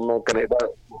ਏਦਾਂ ਹੀ। ਹੁਣ ਕੈਨੇਡਾ,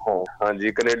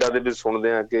 ਹਾਂਜੀ ਕੈਨੇਡਾ ਦੇ ਵਿੱਚ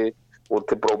ਸੁਣਦੇ ਹਾਂ ਕਿ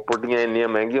ਉੱਥੇ ਪ੍ਰੋਪਰਟੀਆਂ ਇੰਨੀਆਂ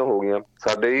ਮਹਿੰਗੀਆਂ ਹੋ ਗਈਆਂ,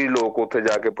 ਸਾਡੇ ਹੀ ਲੋਕ ਉੱਥੇ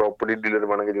ਜਾ ਕੇ ਪ੍ਰੋਪਰਟੀ ਡੀਲਰ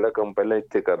ਬਣ ਕੇ ਜਿਹੜਾ ਕੰਮ ਪਹਿਲਾਂ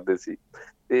ਇੱਥੇ ਕਰਦੇ ਸੀ।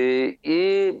 ਤੇ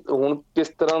ਇਹ ਹੁਣ ਕਿਸ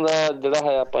ਤਰ੍ਹਾਂ ਦਾ ਜਿਹੜਾ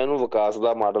ਹੈ ਆਪਾਂ ਇਹਨੂੰ ਵਿਕਾਸ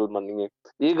ਦਾ ਮਾਡਲ ਮੰਨੀਏ,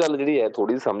 ਇਹ ਗੱਲ ਜਿਹੜੀ ਹੈ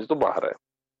ਥੋੜੀ ਸਮਝ ਤੋਂ ਬਾਹਰ ਹੈ।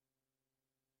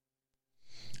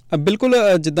 ਬਿਲਕੁਲ,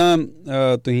 ਜਿੱਦਾਂ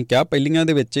ਤੁਸੀਂ ਕਿਹਾ ਪਹਿਲੀਆਂ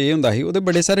ਦੇ ਵਿੱਚ ਇਹ ਹੁੰਦਾ ਸੀ, ਉਹਦੇ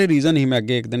ਬੜੇ ਸਾਰੇ ਰੀਜ਼ਨ ਸੀ। ਮੈਂ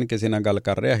ਅੱਗੇ ਇੱਕ ਦਿਨ ਕਿਸੇ ਨਾਲ ਗੱਲ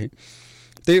ਕਰ ਰਿਹਾ ਸੀ,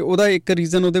 ਅਤੇ ਉਹਦਾ ਇੱਕ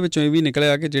ਰੀਜ਼ਨ ਉਹਦੇ ਵਿੱਚੋਂ ਇਹ ਵੀ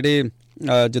ਨਿਕਲਿਆ ਕਿ ਜਿਹੜੇ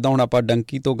ਜਿੱਦਾਂ ਹੁਣ ਆਪਾਂ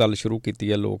ਡੰਕੀ ਤੋਂ ਗੱਲ ਸ਼ੁਰੂ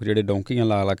ਕੀਤੀ ਹੈ, ਲੋਕ ਜਿਹੜੇ ਡੌਂਕੀਆਂ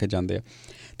ਲਾ ਕੇ ਜਾਂਦੇ ਆ,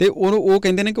 ਅਤੇ ਉਹ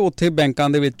ਕਹਿੰਦੇ ਨੇ ਕਿ ਉੱਥੇ ਬੈਂਕਾਂ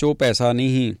ਦੇ ਵਿੱਚ ਉਹ ਪੈਸਾ ਨਹੀਂ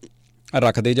ਸੀ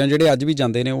ਰੱਖਦੇ, ਜਾਂ ਜਿਹੜੇ ਅੱਜ ਵੀ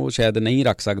ਜਾਂਦੇ ਨੇ ਉਹ ਸ਼ਾਇਦ ਨਹੀਂ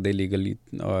ਰੱਖ ਸਕਦੇ ਲੀਗਲੀ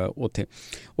ਉੱਥੇ,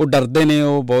 ਉਹ ਡਰਦੇ ਨੇ,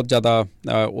 ਉਹ ਬਹੁਤ ਜ਼ਿਆਦਾ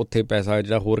ਉੱਥੇ ਪੈਸਾ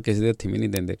ਜਿਹੜਾ ਹੋਰ ਕਿਸੇ ਦੇ ਹੱਥੀਂ ਵੀ ਨਹੀਂ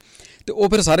ਦਿੰਦੇ, ਅਤੇ ਉਹ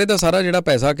ਫਿਰ ਸਾਰੇ ਦਾ ਸਾਰਾ ਜਿਹੜਾ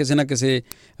ਪੈਸਾ ਕਿਸੇ ਨਾ ਕਿਸੇ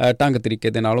ਢੰਗ ਤਰੀਕੇ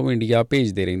ਦੇ ਨਾਲ ਉਹ ਇੰਡੀਆ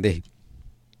ਭੇਜਦੇ ਰਹਿੰਦੇ ਸੀ,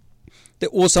 ਅਤੇ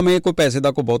ਉਸ ਸਮੇਂ ਕੋਈ ਪੈਸੇ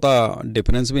ਦਾ ਕੋਈ ਬਹੁਤਾ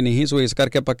ਡਿਫਰੈਂਸ ਵੀ ਨਹੀਂ। ਸੋ ਇਸ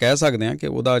ਕਰਕੇ ਆਪਾਂ ਕਹਿ ਸਕਦੇ ਹਾਂ ਕਿ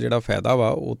ਉਹਦਾ ਜਿਹੜਾ ਫਾਇਦਾ ਵਾ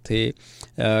ਉੱਥੇ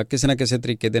ਕਿਸੇ ਨਾ ਕਿਸੇ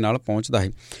ਤਰੀਕੇ ਦੇ ਨਾਲ ਪਹੁੰਚਦਾ ਹੈ।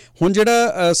 ਹੁਣ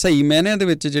ਜਿਹੜਾ ਸਹੀ ਮਾਇਨਿਆਂ ਦੇ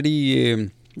ਵਿੱਚ ਜਿਹੜੀ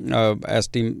ਇਸ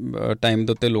ਟਾਈਮ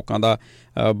ਦੇ ਉੱਤੇ ਲੋਕਾਂ ਦਾ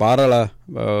ਬਾਹਰ ਵਾਲਾ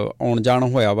ਆਉਣ ਜਾਣ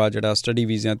ਹੋਇਆ ਵਾ, ਜਿਹੜਾ ਸਟੱਡੀ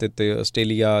ਵੀਜ਼ਿਆਂ 'ਤੇ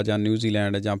ਆਸਟ੍ਰੇਲੀਆ ਜਾਂ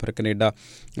ਨਿਊਜ਼ੀਲੈਂਡ ਜਾਂ ਫਿਰ ਕੈਨੇਡਾ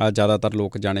ਜ਼ਿਆਦਾਤਰ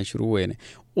ਲੋਕ ਜਾਣੇ ਸ਼ੁਰੂ ਹੋਏ ਨੇ,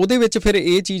 ਉਹਦੇ ਵਿੱਚ ਫਿਰ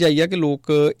ਇਹ ਚੀਜ਼ ਆਈ ਆ ਕਿ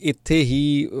ਲੋਕ ਇੱਥੇ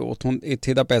ਹੀ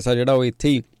ਇੱਥੇ ਦਾ ਪੈਸਾ ਜਿਹੜਾ ਉਹ ਇੱਥੇ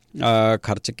ਹੀ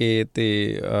ਖਰਚ ਕੇ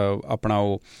ਅਤੇ ਆਪਣਾ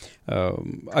ਉਹ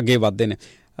ਅੱਗੇ ਵੱਧਦੇ ਨੇ।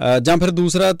 ਜਾਂ ਫਿਰ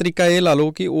ਦੂਸਰਾ ਤਰੀਕਾ ਇਹ ਲਾ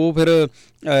ਲਓ ਕਿ ਉਹ ਫਿਰ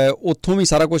ਉੱਥੋਂ ਵੀ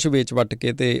ਸਾਰਾ ਕੁਛ ਵੇਚ ਵੱਟ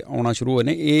ਕੇ ਅਤੇ ਆਉਣਾ ਸ਼ੁਰੂ ਹੋਏ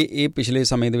ਨੇ। ਇਹ ਪਿਛਲੇ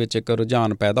ਸਮੇਂ ਦੇ ਵਿੱਚ ਇੱਕ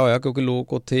ਰੁਝਾਨ ਪੈਦਾ ਹੋਇਆ, ਕਿਉਂਕਿ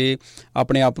ਲੋਕ ਉੱਥੇ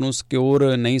ਆਪਣੇ ਆਪ ਨੂੰ ਸਿਕਿਉਰ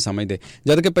ਨਹੀਂ ਸਮਝਦੇ,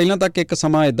 ਜਦ ਕਿ ਪਹਿਲਾਂ ਤੱਕ ਇੱਕ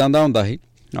ਸਮਾਂ ਇੱਦਾਂ ਦਾ ਹੁੰਦਾ ਸੀ।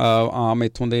 ਆਮ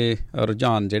ਇੱਥੋਂ ਦੇ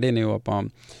ਰੁਝਾਨ ਜਿਹੜੇ ਨੇ ਉਹ ਆਪਾਂ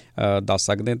ਦੱਸ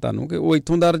ਸਕਦੇ ਤੁਹਾਨੂੰ ਕਿ ਉਹ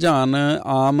ਇੱਥੋਂ ਦਾ ਰੁਝਾਨ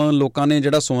ਆਮ ਲੋਕਾਂ ਨੇ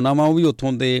ਜਿਹੜਾ ਸੋਨਾ ਵਾ ਉਹ ਵੀ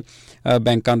ਉੱਥੋਂ ਦੇ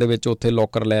ਬੈਂਕਾਂ ਦੇ ਵਿੱਚ ਉੱਥੇ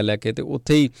ਲੋਕਰ ਲੈ ਕੇ ਅਤੇ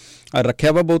ਉੱਥੇ ਹੀ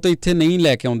ਰੱਖਿਆ ਵਾ, ਬਹੁਤ ਇੱਥੇ ਨਹੀਂ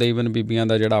ਲੈ ਕੇ ਆਉਂਦੇ ਈਵਨ ਬੀਬੀਆਂ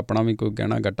ਦਾ ਜਿਹੜਾ ਆਪਣਾ ਵੀ ਕੋਈ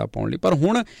ਗਹਿਣਾ ਗੱਟਾ ਪਾਉਣ ਲਈ। ਪਰ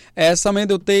ਹੁਣ ਇਸ ਸਮੇਂ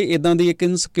ਦੇ ਉੱਤੇ ਇੱਦਾਂ ਦੀ ਇੱਕ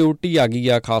ਇਨਸਿਕਿਉਰਿਟੀ ਆ ਗਈ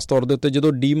ਆ, ਖਾਸ ਤੌਰ ਦੇ ਉੱਤੇ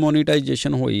ਜਦੋਂ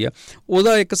ਡੀਮੋਨੀਟਾਈਜੇਸ਼ਨ ਹੋਈ ਆ,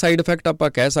 ਉਹਦਾ ਇੱਕ ਸਾਈਡ ਇਫੈਕਟ ਆਪਾਂ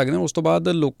ਕਹਿ ਸਕਦੇ ਹਾਂ। ਉਸ ਤੋਂ ਬਾਅਦ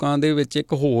ਲੋਕਾਂ ਦੇ ਵਿੱਚ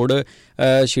ਇੱਕ ਹੋੜ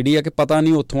ਛਿੜੀ ਆ ਕਿ ਪਤਾ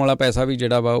ਨਹੀਂ ਉੱਥੋਂ ਵਾਲਾ ਪੈਸਾ ਵੀ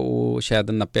ਜਿਹੜਾ ਵਾ ਉਹ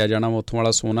ਸ਼ਾਇਦ ਨੱਪਿਆ ਜਾਣਾ ਵਾ, ਉੱਥੋਂ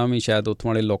ਵਾਲਾ ਸੋਨਾ ਵੀ ਸ਼ਾਇਦ, ਉੱਥੋਂ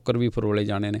ਵਾਲੇ ਲੋਕਰ ਵੀ ਫਰੋਲੇ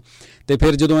ਜਾਣੇ ਨੇ। ਅਤੇ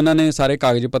ਫਿਰ ਜਦੋਂ ਇਹਨਾਂ ਨੇ ਸਾਰੇ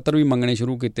ਕਾਗਜ਼ ਪੱਤਰ ਵੀ ਮੰਗਣੇ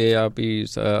ਸ਼ੁਰੂ ਕੀਤੇ ਆ ਵੀ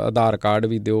ਆਧਾਰ ਕਾਰਡ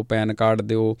ਵੀ ਦਿਓ, ਪੈਨ ਕਾਰਡ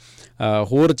ਦਿਓ,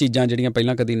 ਹੋਰ ਚੀਜ਼ਾਂ ਜਿਹੜੀਆਂ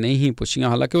ਪਹਿਲਾਂ ਕਦੀ ਨਹੀਂ ਸੀ ਪੁੱਛੀਆਂ,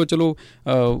 ਹਾਲਾਂਕਿ ਉਹ ਚਲੋ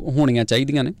ਹੋਣੀਆਂ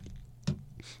ਚਾਹੀਦੀਆਂ ਨੇ।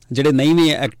 ਜਿਹੜੇ ਨਹੀਂ ਵੀ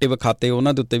ਐਕਟਿਵ ਖਾਤੇ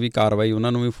ਉਹਨਾਂ ਦੇ ਉੱਤੇ ਵੀ ਕਾਰਵਾਈ,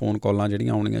 ਉਹਨਾਂ ਨੂੰ ਵੀ ਫੋਨ ਕਾਲਾਂ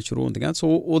ਜਿਹੜੀਆਂ ਆਉਣੀਆਂ ਸ਼ੁਰੂ ਹੁੰਦੀਆਂ। ਸੋ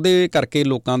ਉਹਦੇ ਕਰਕੇ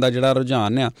ਲੋਕਾਂ ਦਾ ਜਿਹੜਾ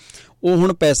ਰੁਝਾਨ ਆ ਉਹ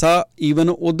ਹੁਣ ਪੈਸਾ ਈਵਨ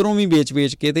ਉੱਧਰੋਂ ਵੀ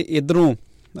ਵੇਚ ਕੇ ਅਤੇ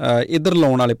ਇੱਧਰ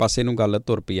ਲਾਉਣ ਵਾਲੇ ਪਾਸੇ ਨੂੰ ਗੱਲ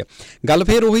ਤੁਰ ਪਈ ਆ। ਗੱਲ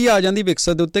ਫਿਰ ਉਹੀ ਆ ਜਾਂਦੀ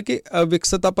ਵਿਕਸਿਤ ਦੇ ਉੱਤੇ ਕਿ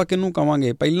ਵਿਕਸਿਤ ਆਪਾਂ ਕਿਹਨੂੰ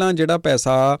ਕਹਾਂਗੇ। ਪਹਿਲਾਂ ਜਿਹੜਾ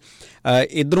ਪੈਸਾ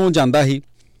ਇੱਧਰੋਂ ਜਾਂਦਾ ਸੀ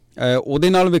ਉਹਦੇ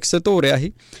ਨਾਲ ਵਿਕਸਿਤ ਹੋ ਰਿਹਾ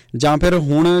ਸੀ, ਜਾਂ ਫਿਰ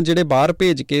ਹੁਣ ਜਿਹੜੇ ਬਾਹਰ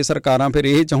ਭੇਜ ਕੇ ਸਰਕਾਰਾਂ ਫਿਰ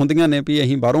ਇਹ ਚਾਹੁੰਦੀਆਂ ਨੇ ਵੀ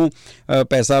ਅਸੀਂ ਬਾਹਰੋਂ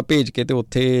ਪੈਸਾ ਭੇਜ ਕੇ ਅਤੇ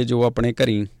ਉੱਥੇ ਜੋ ਆਪਣੇ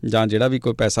ਘਰੀਂ ਜਾਂ ਜਿਹੜਾ ਵੀ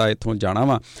ਕੋਈ ਪੈਸਾ ਇੱਥੋਂ ਜਾਣਾ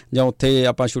ਵਾ, ਜਾਂ ਉੱਥੇ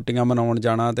ਆਪਾਂ ਛੁੱਟੀਆਂ ਮਨਾਉਣ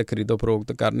ਜਾਣਾ ਅਤੇ ਖਰੀਦੋ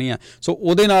ਫਰੋਖਤ ਕਰਨੀ ਆ, ਸੋ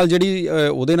ਉਹਦੇ ਨਾਲ ਜਿਹੜੀ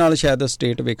ਉਹਦੇ ਨਾਲ ਸ਼ਾਇਦ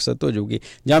ਸਟੇਟ ਵਿਕਸਿਤ ਹੋ ਜਾਊਗੀ,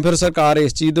 ਜਾਂ ਫਿਰ ਸਰਕਾਰ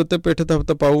ਇਸ ਚੀਜ਼ ਦੇ ਉੱਤੇ ਪਿੱਠ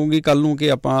ਪਾਊਗੀ ਕੱਲ੍ਹ ਨੂੰ ਕਿ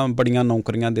ਆਪਾਂ ਬੜੀਆਂ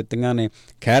ਨੌਕਰੀਆਂ ਦਿੱਤੀਆਂ ਨੇ।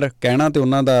 ਖੈਰ ਕਹਿਣਾ ਤਾਂ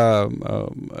ਉਹਨਾਂ ਦਾ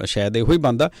ਸ਼ਾਇਦ ਇਹੋ ਹੀ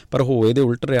ਬਣਦਾ, ਪਰ ਹੋ ਇਹਦੇ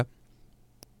ਉਲਟ ਰਿਹਾ।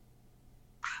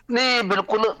 ਨਹੀਂ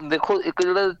ਬਿਲਕੁਲ, ਦੇਖੋ ਇੱਕ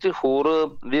ਜਿਹੜਾ ਹੋਰ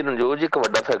ਵੀ ਰਣਜੋਤ ਜੀ ਇੱਕ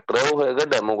ਵੱਡਾ ਫੈਕਟਰ ਹੈ ਉਹ ਹੈਗਾ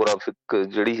ਡੈਮੋਗ੍ਰਾਫਿਕ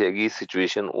ਜਿਹੜੀ ਹੈਗੀ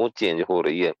ਸਿਚੁਏਸ਼ਨ, ਉਹ ਚੇਂਜ ਹੋ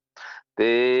ਰਹੀ ਹੈ।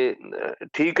 ਤੇ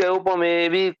ਠੀਕ ਹੈ, ਉਹ ਭਾਵੇਂ ਇਹ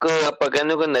ਵੀ ਇੱਕ ਆਪਾਂ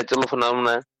ਕਹਿੰਦੇ ਕਿ ਨੈਚੁਰਲ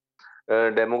ਫਨਾਮਨਾ ਹੈ।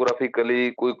 ਡੈਮੋਗ੍ਰਾਫਿਕਲੀ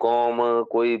ਕੋਈ ਕੌਮ,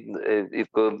 ਕੋਈ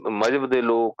ਇੱਕ ਮਜ਼ਹਬ ਦੇ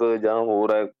ਲੋਕ ਜਾਂ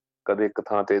ਹੋਰ ਹੈ, ਕਦੇ ਇੱਕ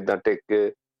ਥਾਂ ਤੇ ਏਦਾਂ ਟਿਕ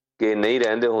ਕੇ ਨਹੀਂ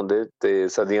ਰਹਿੰਦੇ ਹੁੰਦੇ, ਤੇ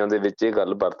ਸਦੀਆਂ ਦੇ ਵਿੱਚ ਇਹ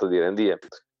ਗੱਲ ਵਰਤਦੀ ਰਹਿੰਦੀ ਹੈ।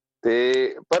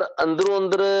 ਤੇ ਪਰ ਅੰਦਰੋਂ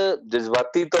ਅੰਦਰ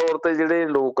ਜਜ਼ਬਾਤੀ ਤੌਰ ਤੇ ਜਿਹੜੇ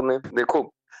ਲੋਕ ਨੇ, ਦੇਖੋ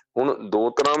ਹੁਣ ਦੋ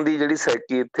ਤਰ੍ਹਾਂ ਦੀ ਜਿਹੜੀ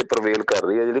ਸਾਈਕੀ ਇੱਥੇ ਪ੍ਰਵੇਲ ਕਰ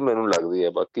ਰਹੀ ਹੈ, ਜਿਹੜੀ ਮੈਨੂੰ ਲੱਗਦੀ ਹੈ।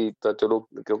 ਬਾਕੀ ਤਾਂ ਚਲੋ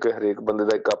ਕਿਉਂਕਿ ਹਰੇਕ ਬੰਦੇ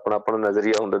ਦਾ ਇੱਕ ਆਪਣਾ ਆਪਣਾ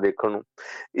ਨਜ਼ਰੀਆ ਹੁੰਦਾ ਦੇਖਣ ਨੂੰ।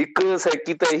 ਇੱਕ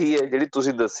ਸਾਈਕੀ ਤਾਂ ਇਹੀ ਹੈ ਜਿਹੜੀ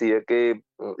ਤੁਸੀਂ ਦੱਸੀ ਹੈ ਕਿ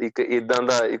ਇੱਕ ਏਦਾਂ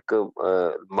ਦਾ ਇੱਕ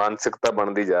ਮਾਨਸਿਕਤਾ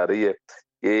ਬਣਦੀ ਜਾ ਰਹੀ ਹੈ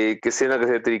ਕਿ ਕਿਸੇ ਨਾ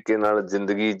ਕਿਸੇ ਤਰੀਕੇ ਨਾਲ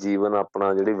ਜ਼ਿੰਦਗੀ ਜੀਵਨ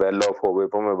ਆਪਣਾ ਜਿਹੜੀ ਵੈਲ ਆਫ ਹੋਵੇ,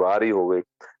 ਭਾਵੇਂ ਬਾਹਰ ਹੀ ਹੋਵੇ,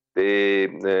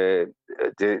 ਤੇ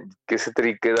ਜੇ ਕਿਸੇ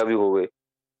ਤਰੀਕੇ ਦਾ ਵੀ ਹੋਵੇ,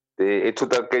 ਤੇ ਇੱਥੋਂ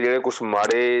ਤੱਕ ਕਿ ਜਿਹੜੇ ਕੁਛ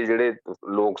ਮਾੜੇ ਜਿਹੜੇ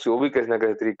ਲੋਕ ਸੀ ਉਹ ਵੀ ਕਿਸੇ ਨਾ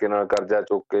ਕਿਸੇ ਤਰੀਕੇ ਨਾਲ ਕਰਜ਼ਾ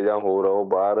ਚੁੱਕ ਕੇ ਜਾਂ ਹੋਰ ਉਹ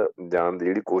ਬਾਹਰ ਜਾਣ ਦੀ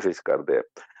ਜਿਹੜੀ ਕੋਸ਼ਿਸ਼ ਕਰਦੇ ਆ।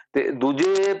 ਤੇ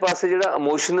ਦੂਜੇ ਪਾਸੇ ਜਿਹੜਾ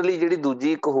ਇਮੋਸ਼ਨਲੀ ਜਿਹੜੀ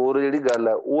ਦੂਜੀ ਇੱਕ ਹੋਰ ਜਿਹੜੀ ਗੱਲ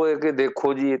ਹੈ ਉਹ ਹੈ ਕਿ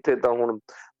ਦੇਖੋ ਜੀ ਇੱਥੇ ਤਾਂ ਹੁਣ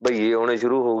ਭਈਏ ਆਉਣੇ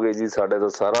ਸ਼ੁਰੂ ਹੋ ਗਏ ਜੀ, ਸਾਡੇ ਤੋਂ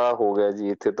ਸਾਰਾ ਹੋ ਗਿਆ ਜੀ,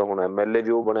 ਇੱਥੇ ਤਾਂ ਹੁਣ MLA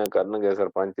ਵੀ ਉਹ ਬਣਿਆ ਕਰਨਗੇ,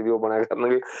 ਸਰਪੰਚ ਵੀ ਉਹ ਬਣਿਆ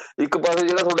ਕਰਨਗੇ। ਇੱਕ ਪਾਸੇ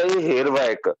ਜਿਹੜਾ ਥੋੜਾ ਜਿਹਾ ਹੇਰਵਾ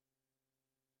ਇੱਕ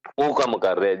ਉਹ ਕੰਮ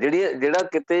ਕਰ ਰਿਹਾ, ਜਿਹੜਾ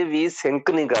ਕਿਤੇ ਵੀ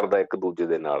ਸਿੰਕ ਨਹੀਂ ਕਰਦਾ ਇੱਕ ਦੂਜੇ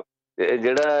ਦੇ ਨਾਲ।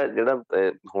 ਜਿਹੜਾ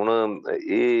ਹੁਣ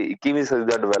ਇਹ 21ਵੀਂ ਸਦੀ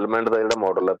ਦਾ ਡਿਵੈਲਪਮੈਂਟ ਦਾ ਜਿਹੜਾ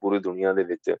ਮਾਡਲ ਹੈ ਪੂਰੀ ਦੁਨੀਆ ਦੇ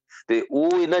ਵਿੱਚ, ਤੇ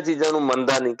ਉਹ ਇਹਨਾਂ ਚੀਜ਼ਾਂ ਨੂੰ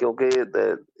ਮੰਨਦਾ ਨਹੀਂ, ਕਿਉਂਕਿ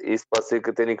ਇਸ ਪਾਸੇ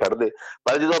ਕਿਤੇ ਨਹੀਂ ਖੜਦੇ।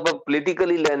 ਪਰ ਜਦੋਂ ਆਪਾਂ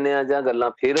ਪੋਲੀਟੀਕਲੀ ਲੈਂਦੇ ਹਾਂ ਜਾਂ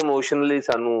ਗੱਲਾਂ, ਫਿਰ ਇਮੋਸ਼ਨਲੀ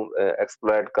ਸਾਨੂੰ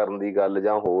ਐਕਸਪਲੋਇਟ ਕਰਨ ਦੀ ਗੱਲ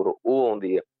ਜਾਂ ਹੋਰ ਉਹ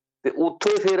ਆਉਂਦੀ ਹੈ। ਤੇ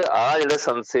ਉੱਥੇ ਫਿਰ ਆਹ ਜਿਹੜੇ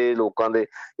ਸੰਸੇ ਲੋਕਾਂ ਦੇ,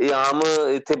 ਇਹ ਆਮ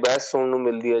ਇੱਥੇ ਬਹਿਸ ਸੁਣਨ ਨੂੰ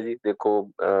ਮਿਲਦੀ ਹੈ ਜੀ। ਦੇਖੋ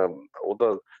ਉਹ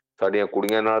ਤਾਂ ਸਾਡੀਆਂ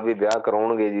ਕੁੜੀਆਂ ਨਾਲ ਵੀ ਵਿਆਹ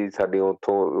ਕਰਾਉਣਗੇ ਜੀ, ਸਾਡੀ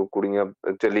ਉੱਥੋਂ ਕੁੜੀਆਂ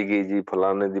ਚਲੀ ਗਈ ਜੀ,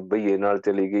 ਫਲਾਣੇ ਦੀ ਭਈਏ ਨਾਲ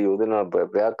ਚਲੀ ਗਈ, ਉਹਦੇ ਨਾਲ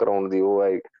ਵਿਆਹ ਕਰਾਉਣ ਦੀ ਉਹ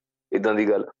ਆਈ, ਏਦਾਂ ਦੀ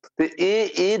ਗੱਲ। ਤੇ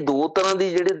ਇਹ ਦੋ ਤਰ੍ਹਾਂ ਦੀ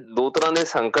ਜਿਹੜੇ ਦੋ ਤਰ੍ਹਾਂ ਦੇ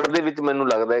ਸੰਕਟ ਦੇ ਵਿੱਚ ਮੈਨੂੰ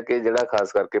ਲੱਗਦਾ ਹੈ ਕਿ ਜਿਹੜਾ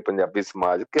ਖਾਸ ਕਰਕੇ ਪੰਜਾਬੀ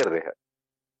ਸਮਾਜ ਘਿਰ ਰਿਹਾ।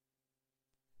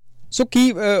 ਸੋ ਕੀ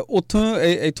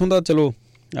ਇੱਥੋਂ ਦਾ ਚਲੋ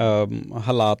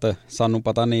ਹਾਲਾਤ ਸਾਨੂੰ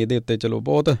ਪਤਾ ਨੇ, ਇਹਦੇ ਉੱਤੇ ਚਲੋ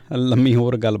ਬਹੁਤ ਲੰਮੀ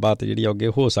ਹੋਰ ਗੱਲਬਾਤ ਜਿਹੜੀ ਅੱਗੇ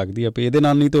ਹੋ ਸਕਦੀ ਹੈ ਵੀ ਇਹਦੇ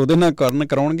ਨਾਲ ਨਹੀਂ ਤਾਂ ਉਹਦੇ ਨਾਲ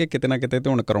ਕਰਾਉਣਗੇ ਕਿਤੇ ਨਾ ਕਿਤੇ, ਤੇ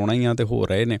ਹੁਣ ਕਰਾਉਣਾ ਹੀ ਆ ਤੇ ਹੋ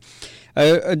ਰਹੇ ਨੇ।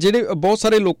 ਜਿਹੜੇ ਬਹੁਤ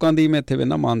ਸਾਰੇ ਲੋਕਾਂ ਦੀ ਮੈਂ ਇੱਥੇ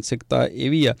ਵੇਖਦਾ ਮਾਨਸਿਕਤਾ ਇਹ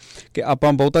ਵੀ ਆ ਕਿ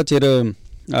ਆਪਾਂ ਬਹੁਤਾ ਚਿਰ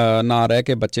ਨਾ ਰਹਿ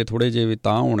ਕੇ, ਬੱਚੇ ਥੋੜ੍ਹੇ ਜਿਹੇ ਵੀ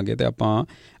ਤਾਂ ਹੋਣਗੇ ਤੇ ਆਪਾਂ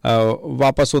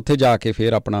ਵਾਪਸ ਉੱਥੇ ਜਾ ਕੇ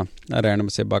ਫਿਰ ਆਪਣਾ ਰਹਿਣ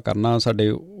ਵਸੇਬਾ ਕਰਨਾ, ਸਾਡੇ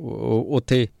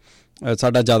ਉੱਥੇ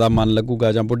ਸਾਡਾ ਜ਼ਿਆਦਾ ਮਨ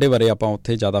ਲੱਗੂਗਾ, ਜਾਂ ਬੁੱਢੇ ਬਾਰੇ ਆਪਾਂ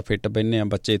ਉੱਥੇ ਜ਼ਿਆਦਾ ਫਿੱਟ ਬਹਿੰਦੇ ਹਾਂ,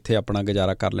 ਬੱਚੇ ਇੱਥੇ ਆਪਣਾ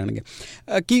ਗੁਜ਼ਾਰਾ ਕਰ ਲੈਣਗੇ।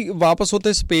 ਕੀ ਵਾਪਸ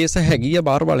ਉੱਥੇ ਸਪੇਸ ਹੈਗੀ ਆ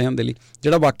ਬਾਹਰ ਵਾਲਿਆਂ ਦੇ ਲਈ,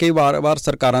 ਜਿਹੜਾ ਵਾਕਈ ਵਾਰ-ਵਾਰ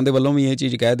ਸਰਕਾਰਾਂ ਦੇ ਵੱਲੋਂ ਵੀ ਇਹ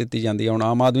ਚੀਜ਼ ਕਹਿ ਦਿੱਤੀ ਜਾਂਦੀ ਹੈ। ਹੁਣ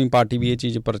ਆਮ ਆਦਮੀ ਪਾਰਟੀ ਵੀ ਇਹ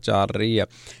ਚੀਜ਼ ਪ੍ਰਚਾਰ ਰਹੀ ਆ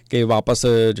ਕਿ ਵਾਪਸ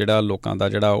ਜਿਹੜਾ ਲੋਕਾਂ ਦਾ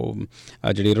ਜਿਹੜਾ ਉਹ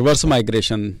ਜਿਹੜੀ ਰਿਵਰਸ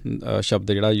ਮਾਈਗ੍ਰੇਸ਼ਨ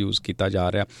ਸ਼ਬਦ ਜਿਹੜਾ ਯੂਜ਼ ਕੀਤਾ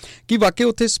ਜਾ ਰਿਹਾ, ਕਿ ਵਾਕਈ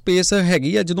ਉੱਥੇ ਸਪੇਸ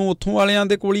ਹੈਗੀ ਆ ਜਦੋਂ ਉੱਥੋਂ ਵਾਲਿਆਂ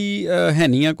ਦੇ ਕੋਲ ਹੀ ਹੈ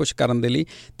ਨਹੀਂ ਆ ਕੁਛ ਕਰਨ ਦੇ ਲਈ।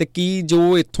 ਅਤੇ ਕੀ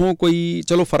ਜੋ ਇੱਥੋਂ ਕੋਈ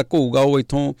ਚਲੋ ਫਰਕ ਹੋਊਗਾ ਉਹ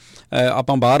ਇੱਥੋਂ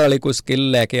ਆਪਾਂ ਬਾਹਰ ਵਾਲੇ ਕੋਈ ਸਕਿੱਲ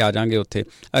ਲੈ ਕੇ ਆ ਜਾਵਾਂਗੇ ਉੱਥੇ,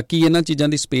 ਕੀ ਇਹਨਾਂ ਚੀਜ਼ਾਂ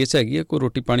ਦੀ ਸਪੇਸ ਹੈਗੀ ਹੈ? ਕੋਈ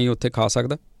ਰੋਟੀ ਪਾਣੀ ਉੱਥੇ ਖਾ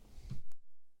ਸਕਦਾ?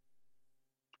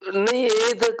 ਨਹੀਂ,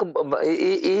 ਇਹ ਤਾਂ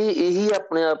ਇਹੀ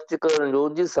ਆਪਣੇ ਆਪ ਚ ਇੱਕ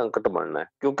ਰਣਜੋਤ ਜੀ ਸੰਕਟ ਬਣਨਾ ਹੈ,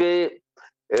 ਕਿਉਂਕਿ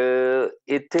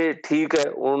ਇੱਥੇ ਠੀਕ ਹੈ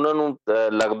ਉਹਨਾਂ ਨੂੰ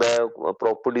ਲੱਗਦਾ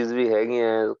ਪ੍ਰੋਪਰਟੀਜ਼ ਵੀ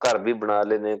ਹੈਗੀਆਂ, ਘਰ ਵੀ ਬਣਾ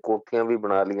ਲਏ ਨੇ, ਕੋਠੀਆਂ ਵੀ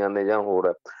ਬਣਾ ਲਈਆਂ ਨੇ ਜਾਂ ਹੋਰ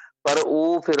ਹੈ, ਪਰ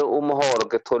ਉਹ ਫਿਰ ਉਹ ਮਾਹੌਲ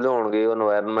ਕਿੱਥੋਂ ਲਿਆਉਣਗੇ, ਉਹ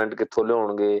ਇਨਵਾਇਰਮੈਂਟ ਕਿੱਥੋਂ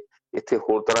ਲਿਆਉਣਗੇ? ਇੱਥੇ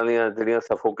ਹੋਰ ਤਰ੍ਹਾਂ ਦੀਆਂ ਜਿਹੜੀਆਂ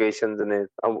ਸਫੋਕੇਸ਼ਨਜ਼ ਨੇ।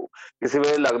 ਕਿਸੇ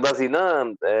ਵੇਲੇ ਲੱਗਦਾ ਸੀ ਨਾ,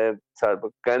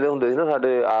 ਕਹਿੰਦੇ ਹੁੰਦੇ ਸੀ ਨਾ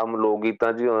ਸਾਡੇ ਆਮ ਲੋਕ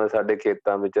ਗੀਤਾਂ 'ਚ ਵੀ ਆਉਂਦਾ, ਸਾਡੇ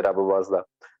ਖੇਤਾਂ ਵਿੱਚ ਰੱਬ ਵੱਸਦਾ।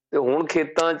 ਤੇ ਹੁਣ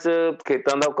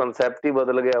ਖੇਤਾਂ ਦਾ ਕੰਸੈਪਟ ਹੀ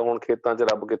ਬਦਲ ਗਿਆ, ਹੁਣ ਖੇਤਾਂ 'ਚ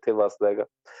ਰੱਬ ਕਿੱਥੇ ਵੱਸਦਾ ਹੈਗਾ।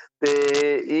 ਤੇ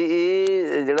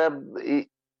ਇਹ ਜਿਹੜਾ ਇਹ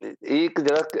ਇੱਕ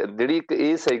ਜਿਹੜੀ ਇੱਕ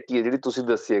ਇਹ ਸਾਈਕੀ ਹੈ ਜਿਹੜੀ ਤੁਸੀਂ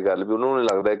ਦੱਸੀ ਹੈ ਗੱਲ, ਵੀ ਉਹਨਾਂ ਨੂੰ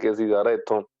ਲੱਗਦਾ ਕਿ ਅਸੀਂ ਸਾਰਾ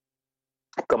ਇੱਥੋਂ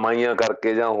ਕਮਾਈਆਂ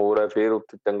ਕਰਕੇ ਜਾਂ ਹੋਰ ਹੈ ਫਿਰ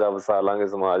ਉੱਥੇ ਚੰਗਾ ਵਸਾ ਲਾਂਗੇ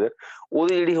ਸਮਾਜ,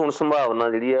 ਉਹਦੀ ਜਿਹੜੀ ਹੁਣ ਸੰਭਾਵਨਾ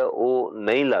ਜਿਹੜੀ ਆ ਉਹ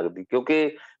ਨਹੀਂ ਲੱਗਦੀ,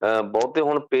 ਕਿਉਂਕਿ ਬਹੁਤੇ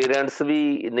ਹੁਣ ਪੇਰੈਂਟਸ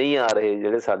ਵੀ ਨਹੀਂ ਆ ਰਹੇ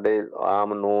ਜਿਹੜੇ ਸਾਡੇ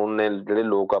ਆਮ ਨੋਨ ਨੇ, ਜਿਹੜੇ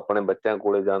ਲੋਕ ਆਪਣੇ ਬੱਚਿਆਂ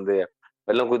ਕੋਲੇ ਜਾਂਦੇ ਆ।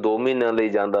 ਪਹਿਲਾਂ ਕੋਈ 2 ਮਹੀਨਿਆਂ ਲਈ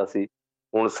ਜਾਂਦਾ ਸੀ,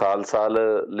 ਹੁਣ ਸਾਲ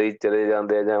ਲਈ ਚਲੇ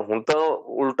ਜਾਂਦੇ ਆ, ਜਾਂ ਹੁਣ ਤਾਂ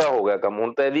ਉਲਟਾ ਹੋ ਗਿਆ ਕੰਮ,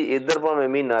 ਹੁਣ ਤਾਂ ਇਹ ਵੀ ਇੱਧਰ ਭਾਵੇਂ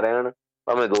ਮਹੀਨਾ ਰਹਿਣ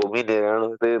ਭਾਵੇਂ 2 ਮਹੀਨੇ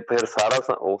ਰਹਿਣ, ਤੇ ਫਿਰ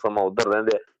ਸਾਰਾ ਉਹ ਸਮਾਂ ਉੱਧਰ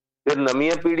ਰਹਿੰਦੇ ਆ। ਫਿਰ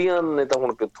ਨਵੀਆਂ ਪੀੜ੍ਹੀਆਂ ਨੇ ਤਾਂ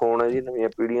ਹੁਣ ਕਿੱਥੋਂ ਆਉਣਾ ਜੀ, ਨਵੀਆਂ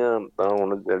ਪੀੜ੍ਹੀਆਂ ਤਾਂ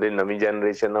ਹੁਣ ਜਿਹੜੇ ਨਵੀਂ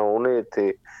ਜਨਰੇਸ਼ਨ ਆ ਉਹਨੇ ਇੱਥੇ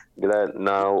ਜਿਹੜਾ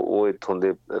ਨਾ ਉਹ ਇੱਥੋਂ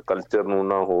ਦੇ ਕਲਚਰ ਨੂੰ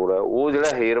ਨਾ ਹੋਰ ਆ, ਉਹ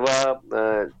ਜਿਹੜਾ ਹੇਰਵਾ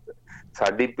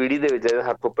ਸਾਡੀ ਪੀੜ੍ਹੀ ਦੇ ਵਿੱਚ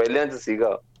ਸਾਡੇ ਤੋਂ ਪਹਿਲਿਆਂ 'ਚ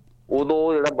ਸੀਗਾ, ਉਦੋਂ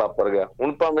ਉਹ ਜਿਹੜਾ ਵਾਪਰ ਗਿਆ।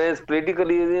 ਹੁਣ ਭਾਵੇਂ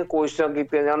ਪੋਲੀਟੀਕਲੀ ਇਹਦੀਆਂ ਕੋਸ਼ਿਸ਼ਾਂ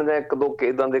ਕੀਤੀਆਂ ਜਾਣ ਜਾਂ ਇੱਕ ਦੋ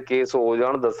ਇੱਦਾਂ ਦੇ ਕੇਸ ਹੋ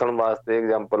ਜਾਣ ਦੱਸਣ ਵਾਸਤੇ,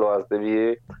 ਐਗਜ਼ਾਮਪਲ ਵਾਸਤੇ ਵੀ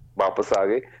ਇਹ ਵਾਪਸ ਆ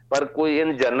ਗਏ, ਪਰ ਕੋਈ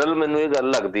ਇਨ ਜਨਰਲ ਮੈਨੂੰ ਇਹ ਗੱਲ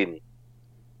ਲੱਗਦੀ ਨਹੀਂ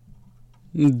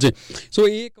ਜੀ। ਸੋ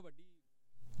ਇਹ ਇੱਕ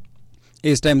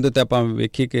ਇਸ ਟਾਈਮ ਦੇ ਉੱਤੇ ਆਪਾਂ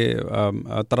ਵੇਖੀਏ ਕਿ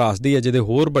ਤਰਾਸਦੀ ਹੈ, ਜਿਹਦੇ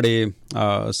ਹੋਰ ਬੜੇ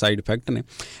ਸਾਈਡ ਇਫੈਕਟ ਨੇ।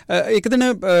 ਇੱਕ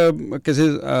ਦਿਨ ਕਿਸੇ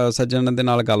ਸੱਜਣ ਦੇ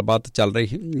ਨਾਲ ਗੱਲਬਾਤ ਚੱਲ ਰਹੀ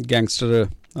ਸੀ ਗੈਂਗਸਟਰ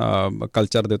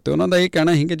ਕਲਚਰ ਦੇ ਉੱਤੇ। ਉਹਨਾਂ ਦਾ ਇਹ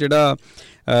ਕਹਿਣਾ ਸੀ ਕਿ ਜਿਹੜਾ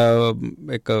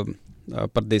ਇੱਕ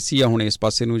ਪਰਦੇਸੀ ਆ, ਹੁਣ ਇਸ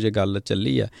ਪਾਸੇ ਨੂੰ ਜੇ ਗੱਲ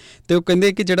ਚੱਲੀ ਆ, ਅਤੇ ਉਹ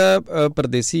ਕਹਿੰਦੇ ਕਿ ਜਿਹੜਾ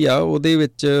ਪਰਦੇਸੀ ਆ ਉਹਦੇ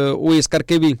ਵਿੱਚ ਉਹ ਇਸ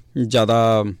ਕਰਕੇ ਵੀ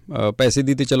ਜ਼ਿਆਦਾ ਪੈਸੇ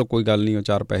ਦੀ ਤਾਂ ਚਲੋ ਕੋਈ ਗੱਲ ਨਹੀਂ, ਉਹ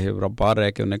 4 ਪੈਸੇ ਬਾਹਰ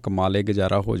ਰਹਿ ਕੇ ਉਹਨੇ ਕਮਾ ਲਏ,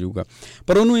 ਗੁਜ਼ਾਰਾ ਹੋ ਜਾਊਗਾ,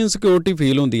 ਪਰ ਉਹਨੂੰ ਇਨਸਿਕਿਉਰਿਟੀ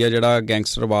ਫੀਲ ਹੁੰਦੀ ਹੈ। ਜਿਹੜਾ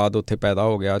ਗੈਂਗਸਟਰਵਾਦ ਉੱਥੇ ਪੈਦਾ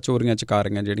ਹੋ ਗਿਆ, ਚੋਰੀਆਂ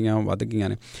ਚਕਾਰੀਆਂ ਜਿਹੜੀਆਂ ਵੱਧ ਗਈਆਂ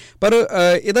ਨੇ। ਪਰ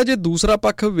ਇਹਦਾ ਜੇ ਦੂਸਰਾ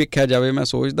ਪੱਖ ਵੇਖਿਆ ਜਾਵੇ, ਮੈਂ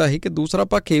ਸੋਚਦਾ ਸੀ ਕਿ ਦੂਸਰਾ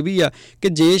ਪੱਖ ਇਹ ਵੀ ਆ ਕਿ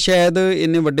ਜੇ ਸ਼ਾਇਦ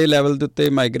ਇੰਨੇ ਵੱਡੇ ਲੈਵਲ ਦੇ ਉੱਤੇ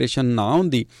ਮਾਈਗ੍ਰੇਸ਼ਨ ਨਾ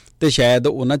ਹੁੰਦੀ ਅਤੇ ਸ਼ਾਇਦ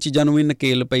ਉਹਨਾਂ ਚੀਜ਼ਾਂ ਨੂੰ ਵੀ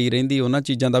ਨਕੇਲ ਪਈ ਰਹਿੰਦੀ, ਉਹਨਾਂ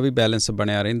ਚੀਜ਼ਾਂ ਦਾ ਵੀ ਬੈਲੈਂਸ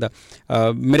ਬਣਿਆ ਰਹਿੰਦਾ।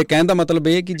 ਮੇਰੇ ਕਹਿਣ ਦਾ ਮਤਲਬ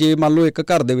ਇਹ ਕਿ ਜੇ ਮੰਨ ਲਓ ਇੱਕ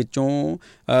ਘਰ ਦੇ ਵਿੱਚੋਂ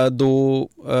 2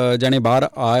 ਜਣੇ ਬਾਹਰ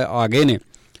ਆ ਗਏ ਨੇ,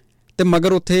 ਅਤੇ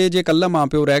ਮਗਰ ਉੱਥੇ ਜੇ ਇਕੱਲਾ ਮਾਂ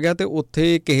ਪਿਓ ਰਹਿ ਗਿਆ, ਅਤੇ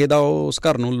ਉੱਥੇ ਕਿਸੇ ਦਾ ਉਸ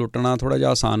ਘਰ ਨੂੰ ਲੁੱਟਣਾ ਥੋੜ੍ਹਾ ਜਿਹਾ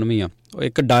ਆਸਾਨ ਵੀ ਆ।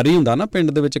 ਇੱਕ ਡਰ ਹੀ ਹੁੰਦਾ ਨਾ,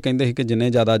 ਪਿੰਡ ਦੇ ਵਿੱਚ ਕਹਿੰਦੇ ਸੀ ਕਿ ਜਿੰਨੇ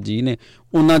ਜ਼ਿਆਦਾ ਜੀਅ ਨੇ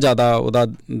ਓਨਾ ਜ਼ਿਆਦਾ ਉਹਦਾ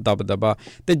ਦਬਦਬਾ,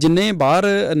 ਅਤੇ ਜਿੰਨੇ ਬਾਹਰ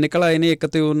ਨਿਕਲ ਆਏ ਨੇ, ਇੱਕ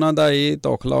ਤਾਂ ਉਹਨਾਂ ਦਾ ਇਹ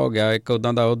ਤੌਖਲਾ ਹੋ ਗਿਆ, ਇੱਕ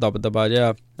ਉੱਦਾਂ ਦਾ ਉਹ ਦਬਦਬਾ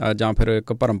ਜਿਹਾ, ਜਾਂ ਫਿਰ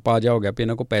ਇੱਕ ਭਰਮਪਾ ਜਿਹਾ ਹੋ ਗਿਆ ਵੀ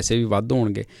ਇਹਨਾਂ ਕੋਲ ਪੈਸੇ ਵੀ ਵੱਧ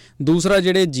ਹੋਣਗੇ। ਦੂਸਰਾ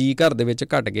ਜਿਹੜੇ ਜੀਅ ਘਰ ਦੇ ਵਿੱਚ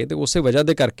ਘੱਟ ਗਏ, ਅਤੇ ਉਸੇ ਵਜ੍ਹਾ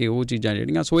ਦੇ ਕਰਕੇ ਉਹ ਚੀਜ਼ਾਂ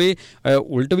ਜਿਹੜੀਆਂ, ਸੋ ਇਹ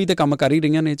ਉਲਟ ਵੀ ਤਾਂ ਕੰਮ ਕਰ ਹੀ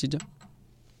ਰਹੀਆਂ ਨੇ ਇਹ ਚੀਜ਼ਾਂ।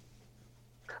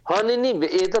 ਹਾਂ, ਨਹੀਂ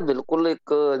ਇਹ ਤਾਂ ਬਿਲਕੁਲ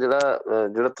ਇੱਕ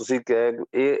ਜਿਹੜਾ ਤੁਸੀਂ ਕਿਹਾ,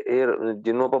 ਇਹ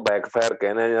ਜਿਹਨੂੰ ਆਪਾਂ ਬੈਕਫਾਇਰ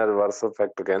ਕਹਿੰਦੇ ਹਾਂ ਜਾਂ ਰਿਵਰਸ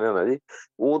ਇਫੈਕਟ ਕਹਿੰਦੇ ਹਾਂ ਨਾ ਜੀ,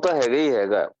 ਉਹ ਤਾਂ ਹੈਗਾ ਹੀ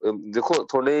ਹੈਗਾ। ਦੇਖੋ,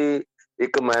 ਤੁਹਾਡੀ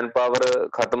ਇੱਕ ਮੈਨ ਪਾਵਰ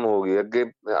ਖਤਮ ਹੋ ਗਈ। ਅੱਗੇ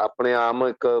ਆਪਣੇ ਆਮ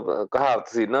ਇੱਕ ਕਹਾਵਤ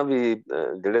ਸੀ ਨਾ ਵੀ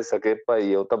ਜਿਹੜੇ ਸਕੇ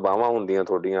ਭਾਈ ਉਹ ਤਾਂ ਬਾਹਾਂ ਹੁੰਦੀਆਂ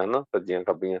ਤੁਹਾਡੀਆਂ, ਹਨਾ, ਸੱਜੀਆਂ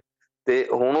ਖੱਬੀਆਂ, ਤੇ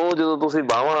ਹੁਣ ਉਹ ਜਦੋਂ ਤੁਸੀਂ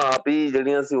ਬਾਹਾਂ ਆਪ ਹੀ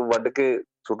ਜਿਹੜੀਆਂ ਸੀ ਉਹ ਵੱਢ ਕੇ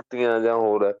ਸੁੱਟਤੀਆਂ ਜਾਂ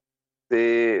ਹੋਰ,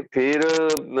 ਤੇ ਫਿਰ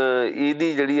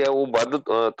ਇਹਦੀ ਜਿਹੜੀ ਹੈ ਉਹ ਵੱਧ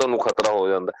ਤੁਹਾਨੂੰ ਖਤਰਾ ਹੋ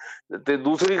ਜਾਂਦਾ। ਤੇ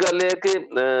ਦੂਸਰੀ ਗੱਲ ਇਹ ਹੈ ਕਿ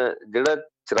ਜਿਹੜਾ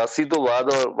 84 ਤੋਂ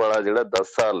ਬਾਅਦ ਵਾਲਾ ਜਿਹੜਾ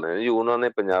 10 ਸਾਲ ਨੇ ਜੀ, ਉਹਨਾਂ ਨੇ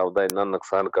ਪੰਜਾਬ ਦਾ ਇੰਨਾ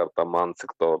ਨੁਕਸਾਨ ਕਰਤਾ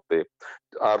ਮਾਨਸਿਕ ਤੌਰ ਤੇ,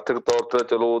 ਆਰਥਿਕ ਤੌਰ ਤੇ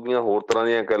ਚਲੋ ਉਹਦੀਆਂ ਹੋਰ ਤਰ੍ਹਾਂ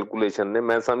ਦੀਆਂ ਕੈਲਕੂਲੇਸ਼ਨ ਨੇ।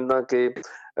 ਮੈਂ ਸਮਝਦਾ ਕਿ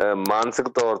ਮਾਨਸਿਕ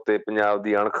ਤੌਰ ਤੇ ਪੰਜਾਬ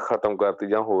ਦੀ ਅਣਖ ਖਤਮ ਕਰਤੀ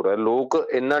ਜਾਂ ਹੋਰ ਹੈ। ਲੋਕ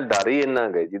ਇੰਨਾ ਡਰ ਹੀ ਇੰਨਾ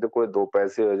ਗਏ, ਜਿਹਦੇ ਕੋਲ 2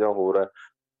 ਪੈਸੇ ਹੋਏ ਜਾਂ ਹੋਰ ਹੈ,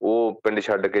 ਉਹ ਪਿੰਡ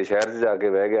ਛੱਡ ਕੇ ਸ਼ਹਿਰ 'ਚ ਜਾ ਕੇ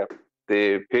ਬਹਿ ਗਿਆ।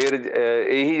 ਤੇ ਫਿਰ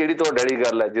ਇਹੀ ਜਿਹੜੀ ਤੁਹਾਡੇ ਵਾਲੀ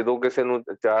ਗੱਲ ਹੈ, ਜਦੋਂ ਕਿਸੇ ਨੂੰ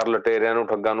 4 ਲਟੇਰਿਆਂ ਨੂੰ,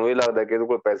 ਠੱਗਾਂ ਨੂੰ ਇਹ ਲੱਗਦਾ ਕਿ ਇਹਦੇ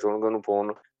ਕੋਲ ਪੈਸੇ ਹੋਣਗੇ, ਉਹਨੂੰ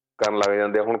ਫੋਨ ਕਰਨ ਲੱਗ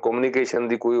ਜਾਂਦੇ ਆ। ਹੁਣ ਕਮਿਊਨੀਕੇਸ਼ਨ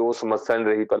ਦੀ ਕੋਈ ਉਹ ਸਮੱਸਿਆ ਨਹੀਂ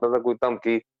ਰਹੀ। ਪਹਿਲਾਂ ਤਾਂ ਕੋਈ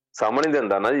ਧਮਕੀ ਸਾਹਮਣੇ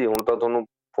ਦਿੰਦਾ ਨਾ ਜੀ, ਹੁਣ ਤਾਂ ਤੁਹਾਨੂੰ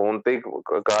ਫੋਨ ਤੇ ਹੀ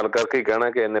ਕਾਲ ਕਰਕੇ ਹੀ ਕਹਿਣਾ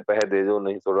ਕਿ ਇੰਨੇ ਪੈਸੇ ਦੇ ਦਿਓ,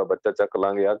 ਨਹੀਂ ਤੁਹਾਡਾ ਬੱਚਾ ਚੱਕ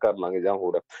ਲਾਂਗੇ, ਆਹ ਕਰ ਲਾਂਗੇ ਜਾਂ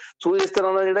ਹੋਰ। ਸੋ ਇਸ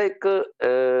ਤਰ੍ਹਾਂ ਦਾ ਜਿਹੜਾ ਇੱਕ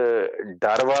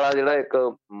ਡਰ ਵਾਲਾ ਜਿਹੜਾ ਇੱਕ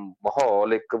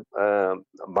ਮਾਹੌਲ ਇੱਕ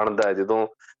ਬਣਦਾ ਹੈ ਜਦੋਂ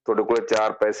ਤੁਹਾਡੇ ਕੋਲ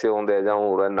 4 ਪੈਸੇ ਆਉਂਦੇ ਆ ਜਾਂ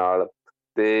ਹੋਰ ਹੈ ਨਾਲ,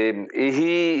 ਤੇ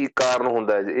ਇਹੀ ਕਾਰਨ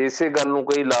ਹੁੰਦਾ ਹੈ। ਇਸੇ ਗੱਲ ਨੂੰ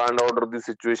ਕਈ law and order the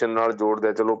situation ਨਾਲ ਜੋੜਦੇ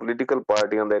ਆ। ਚਲੋ, ਪੋਲੀਟੀਕਲ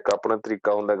ਪਾਰਟੀਆਂ ਦਾ ਇੱਕ ਆਪਣਾ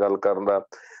ਤਰੀਕਾ ਹੁੰਦਾ ਗੱਲ ਕਰਨ ਦਾ,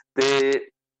 ਤੇ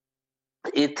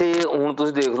ਇੱਥੇ ਹੁਣ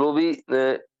ਤੁਸੀਂ ਦੇਖ ਲਓ ਵੀ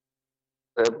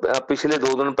ਪਿਛਲੇ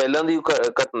 2 ਦਿਨ ਪਹਿਲਾਂ ਦੀ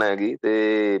ਘਟਨਾ ਹੈਗੀ ਤੇ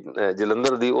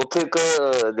ਜਲੰਧਰ ਦੀ, ਉੱਥੇ ਇੱਕ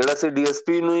ਜਿਹੜਾ ਸੀ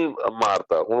DSP ਨੂੰ ਹੀ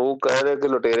ਮਾਰਤਾ। ਹੁਣ ਉਹ ਕਹਿ ਰਿਹਾ ਕਿ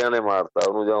ਲੁਟੇਰਿਆਂ ਨੇ ਮਾਰਤਾ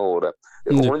ਉਹਨੂੰ ਜਾਂ ਹੋਰ ਹੈ।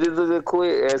 ਹੁਣ ਜਦੋਂ ਦੇਖੋ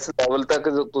ਇਸ ਲੈਵਲ ਤੱਕ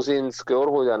ਤੁਸੀਂ ਇਨਸਿਕਿਉਰ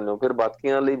ਹੋ ਜਾਂਦੇ ਹੋ, ਫਿਰ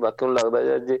ਬਾਕੀਆਂ ਨੂੰ ਲੱਗਦਾ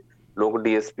ਯਾਰ ਜੇ ਲੋਕ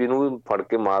DSP ਨੂੰ ਵੀ ਫੜ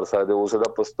ਕੇ ਮਾਰ ਸਕਦੇ, ਉਸ ਦਾ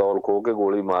ਪਿਸਤੌਲ ਖੋਹ ਕੇ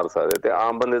ਗੋਲੀ ਮਾਰ ਸਕਦੇ, ਤੇ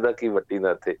ਆਮ ਬੰਦੇ ਦਾ ਕੀ ਵੱਟੀ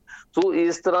ਦਾ ਇੱਥੇ। ਸੋ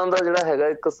ਇਸ ਤਰ੍ਹਾਂ ਦਾ ਜਿਹੜਾ ਹੈਗਾ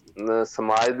ਇੱਕ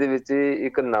ਸਮਾਜ ਦੇ ਵਿੱਚ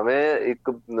ਇੱਕ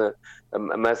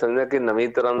ਮੈਂ ਸਮਝਦਾ ਕਿ ਨਵੀਂ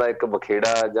ਤਰ੍ਹਾਂ ਦਾ ਇੱਕ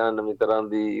ਬਖੇੜਾ ਜਾਂ ਨਵੀਂ ਤਰ੍ਹਾਂ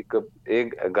ਦੀ ਇੱਕ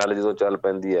ਇਹ ਗੱਲ ਜਦੋਂ ਚੱਲ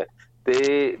ਪੈਂਦੀ ਹੈ,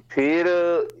 ਤੇ ਫਿਰ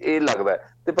ਇਹ ਲੱਗਦਾ।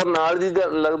 ਤੇ ਪਰ ਨਾਲ ਦੀ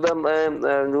ਲੱਗਦਾ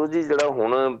ਰਣਜੋਤ ਜੀ, ਜਿਹੜਾ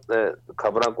ਹੁਣ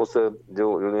ਖਬਰਾਂ ਕੁਛ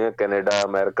ਜਿਹੜੀਆਂ ਕੈਨੇਡਾ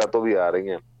ਅਮਰੀਕਾ ਤੋਂ ਵੀ ਆ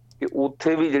ਰਹੀਆਂ ਕਿ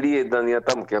ਉੱਥੇ ਵੀ ਜਿਹੜੀ ਏਦਾਂ ਦੀਆਂ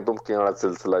ਧਮਕੀਆਂ ਵਾਲਾ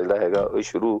ਸਿਲਸਿਲਾ ਜਿਹੜਾ ਹੈਗਾ ਉਹ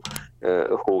ਸ਼ੁਰੂ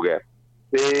ਹੋ ਗਿਆ।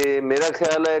 ਤੇ ਮੇਰਾ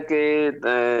ਖਿਆਲ ਹੈ ਕਿ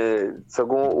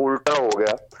ਸਗੋਂ ਉਲਟਾ ਹੋ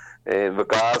ਗਿਆ।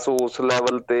 ਵਿਕਾਸ ਉਸ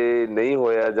ਲੈਵਲ ਤੇ ਨਹੀਂ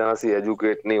ਹੋਇਆ, ਜਾਂ ਅਸੀਂ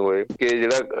ਐਜੂਕੇਟ ਨਹੀਂ ਹੋਏ ਕਿ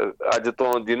ਜਿਹੜਾ ਅੱਜ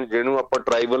ਤੋਂ ਜਿਹਨੂੰ ਆਪਾਂ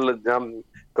ਟਰਾਈਬਲ ਜਾਂ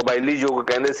ਕਬਾਇਲੀ ਯੁੱਗ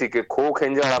ਕਹਿੰਦੇ ਸੀ ਕਿ ਖੋਹ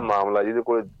ਖਿੰਝ ਵਾਲਾ ਮਾਮਲਾ, ਜਿਹਦੇ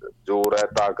ਕੋਲ ਜ਼ੋਰ ਹੈ,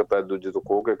 ਤਾਕਤ ਹੈ, ਦੂਜੇ ਤੋਂ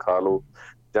ਖੋਹ ਕੇ ਖਾ ਲਓ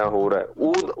ਜਾਂ ਹੋਰ ਹੈ,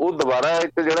 ਉਹ ਦੁਬਾਰਾ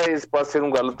ਇੱਕ ਜਿਹੜਾ ਇਸ ਪਾਸੇ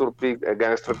ਨੂੰ ਗੱਲ ਤੁਰ ਪਈ।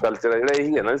 ਗੈਂਗਸਟਰ ਕਲਚਰ ਹੈ ਜਿਹੜਾ,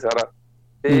 ਇਹੀ ਹੈ ਨਾ ਸਾਰਾ।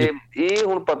 ਤੇ ਇਹ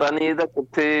ਹੁਣ ਪਤਾ ਨਹੀਂ ਇਹਦਾ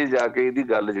ਕਿੱਥੇ ਜਾ ਕੇ ਇਹਦੀ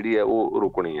ਗੱਲ ਜਿਹੜੀ ਹੈ ਉਹ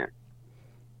ਰੁਕਣੀ ਹੈ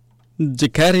ਜੀ।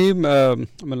 ਖੈਰ, ਇਹ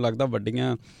ਮੈਨੂੰ ਲੱਗਦਾ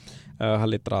ਵੱਡੀਆਂ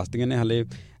ਹਾਲੇ ਤਰਾਸਦੀਆਂ ਨੇ। ਹਾਲੇ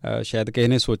ਸ਼ਾਇਦ ਕਿਸੇ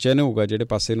ਨੇ ਸੋਚਿਆ ਨਹੀਂ ਹੋਊਗਾ ਜਿਹੜੇ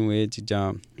ਪਾਸੇ ਨੂੰ ਇਹ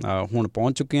ਚੀਜ਼ਾਂ ਹੁਣ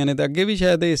ਪਹੁੰਚ ਚੁੱਕੀਆਂ ਨੇ, ਅਤੇ ਅੱਗੇ ਵੀ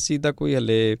ਸ਼ਾਇਦ ਇਸ ਚੀਜ਼ ਦਾ ਕੋਈ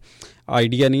ਹਾਲੇ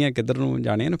ਆਈਡੀਆ ਨਹੀਂ ਹੈ ਕਿੱਧਰ ਨੂੰ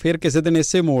ਜਾਣੇ ਹਨ। ਫਿਰ ਕਿਸੇ ਦਿਨ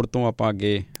ਇਸੇ ਮੋੜ ਤੋਂ ਆਪਾਂ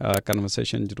ਅੱਗੇ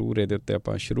ਕਨਵਰਸੇਸ਼ਨ ਜ਼ਰੂਰ ਇਹਦੇ ਉੱਤੇ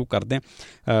ਆਪਾਂ ਸ਼ੁਰੂ ਕਰਦੇ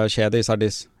ਹਾਂ। ਸ਼ਾਇਦ ਇਹ ਸਾਡੇ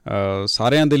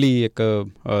ਸਾਰਿਆਂ ਦੇ ਲਈ ਇੱਕ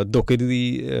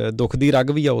ਦੁੱਖ ਦੀ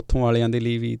ਰਗ ਵੀ ਆ, ਉੱਥੋਂ ਵਾਲਿਆਂ ਦੇ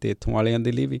ਲਈ ਵੀ ਅਤੇ ਇੱਥੋਂ ਵਾਲਿਆਂ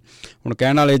ਦੇ ਲਈ ਵੀ। ਹੁਣ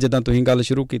ਕਹਿਣ ਵਾਲੇ ਜਿੱਦਾਂ ਤੁਸੀਂ ਗੱਲ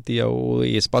ਸ਼ੁਰੂ ਕੀਤੀ ਆ, ਉਹ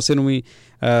ਇਸ ਪਾਸੇ ਨੂੰ ਵੀ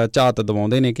ਝਾਤ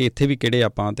ਦਿਵਾਉਂਦੇ ਨੇ ਕਿ ਇੱਥੇ ਵੀ ਕਿਹੜੇ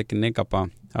ਆਪਾਂ ਅਤੇ ਕਿੰਨੇ ਕੁ ਆਪਾਂ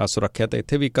ਸੁਰੱਖਿਅਤ।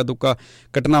 ਇੱਥੇ ਵੀ ਇੱਕਾ ਦੁੱਕਾ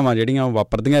ਘਟਨਾਵਾਂ ਜਿਹੜੀਆਂ ਉਹ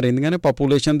ਵਾਪਰਦੀਆਂ ਰਹਿੰਦੀਆਂ ਨੇ।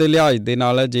 ਪਾਪੂਲੇਸ਼ਨ ਦੇ ਲਿਹਾਜ਼ ਦੇ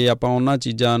ਨਾਲ ਜੇ ਆਪਾਂ ਉਹਨਾਂ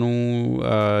ਚੀਜ਼ਾਂ ਨੂੰ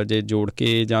ਜੇ ਜੋੜ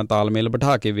ਕੇ ਜਾਂ ਤਾਲਮੇਲ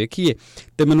ਬਿਠਾ ਕੇ ਵੇਖੀਏ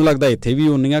ਤਾਂ ਮੈਨੂੰ ਲੱਗਦਾ ਇੱਥੇ ਵੀ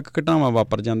ਉਨੀਆਂ ਕੁ ਘਟਨਾਵਾਂ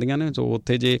ਵਾਪਰ ਜਾਂਦੀਆਂ ਨੇ। ਸੋ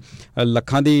ਉੱਥੇ ਜੇ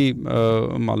ਲੱਖਾਂ ਦੀ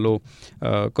ਮੰਨ ਲਓ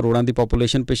ਕਰੋੜਾਂ ਦੀ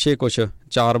ਪਾਪੂਲੇਸ਼ਨ ਪਿੱਛੇ ਕੁਛ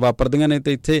 4 ਵਾਪਰਦੀਆਂ ਨੇ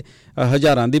ਅਤੇ ਇੱਥੇ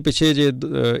ਹਜ਼ਾਰਾਂ ਦੀ ਪਿੱਛੇ ਜੇ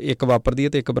 1 ਵਾਪਰਦੀ ਹੈ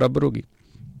ਤਾਂ 1 ਬਰਾਬਰ ਹੋ ਗਈ।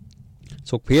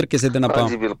 ਸੋ ਫਿਰ ਕਿਸੇ ਦਿਨ ਆਪਾਂ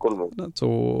ਸੋ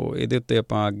ਇਹਦੇ ਉੱਤੇ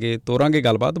ਆਪਾਂ ਅੱਗੇ ਤੋਰਾਂਗੇ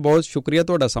ਗੱਲਬਾਤ। ਬਹੁਤ ਸ਼ੁਕਰੀਆ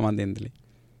ਤੁਹਾਡਾ ਸਮਾਂ ਦੇਣ ਦੇ ਲਈ।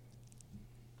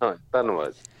 ਹਾਂ,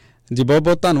 ਧੰਨਵਾਦ ਜੀ, ਬਹੁਤ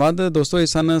ਬਹੁਤ ਧੰਨਵਾਦ ਦੋਸਤੋ। ਇਹ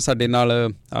ਸਨ ਸਾਡੇ ਨਾਲ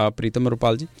ਪ੍ਰੀਤਮ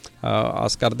ਰੁਪਾਲ ਜੀ।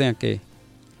 ਆਸ ਕਰਦੇ ਹਾਂ ਕਿ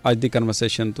ਅੱਜ ਦੀ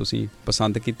ਕਨਵਰਸੇਸ਼ਨ ਤੁਸੀਂ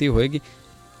ਪਸੰਦ ਕੀਤੀ ਹੋਏਗੀ।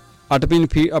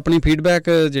 ਆਪਣੀ ਫੀਡਬੈਕ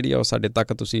ਜਿਹੜੀ ਆ ਉਹ ਸਾਡੇ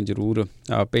ਤੱਕ ਤੁਸੀਂ ਜ਼ਰੂਰ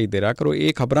ਭੇਜਦੇ ਰਿਹਾ ਕਰੋ।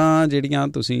 ਇਹ ਖਬਰਾਂ ਜਿਹੜੀਆਂ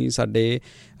ਤੁਸੀਂ ਸਾਡੇ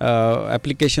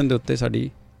ਐਪਲੀਕੇਸ਼ਨ ਦੇ ਉੱਤੇ, ਸਾਡੀ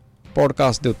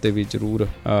ਪੋਡਕਾਸਟ ਦੇ ਉੱਤੇ ਵੀ ਜ਼ਰੂਰ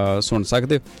ਸੁਣ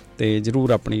ਸਕਦੇ ਹੋ ਅਤੇ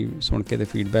ਜ਼ਰੂਰ ਆਪਣੀ ਸੁਣ ਕੇ ਅਤੇ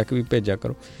ਫੀਡਬੈਕ ਵੀ ਭੇਜਿਆ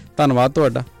ਕਰੋ। ਧੰਨਵਾਦ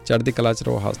ਤੁਹਾਡਾ। ਚੜ੍ਹਦੀ ਕਲਾ 'ਚ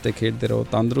ਰਹੋ, ਹੱਸਦੇ ਖੇਡਦੇ ਰਹੋ,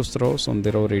 ਤੰਦਰੁਸਤ ਰਹੋ,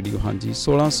 ਸੁਣਦੇ ਰਹੋ ਰੇਡੀਓ ਹਾਂਜੀ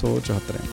 1674।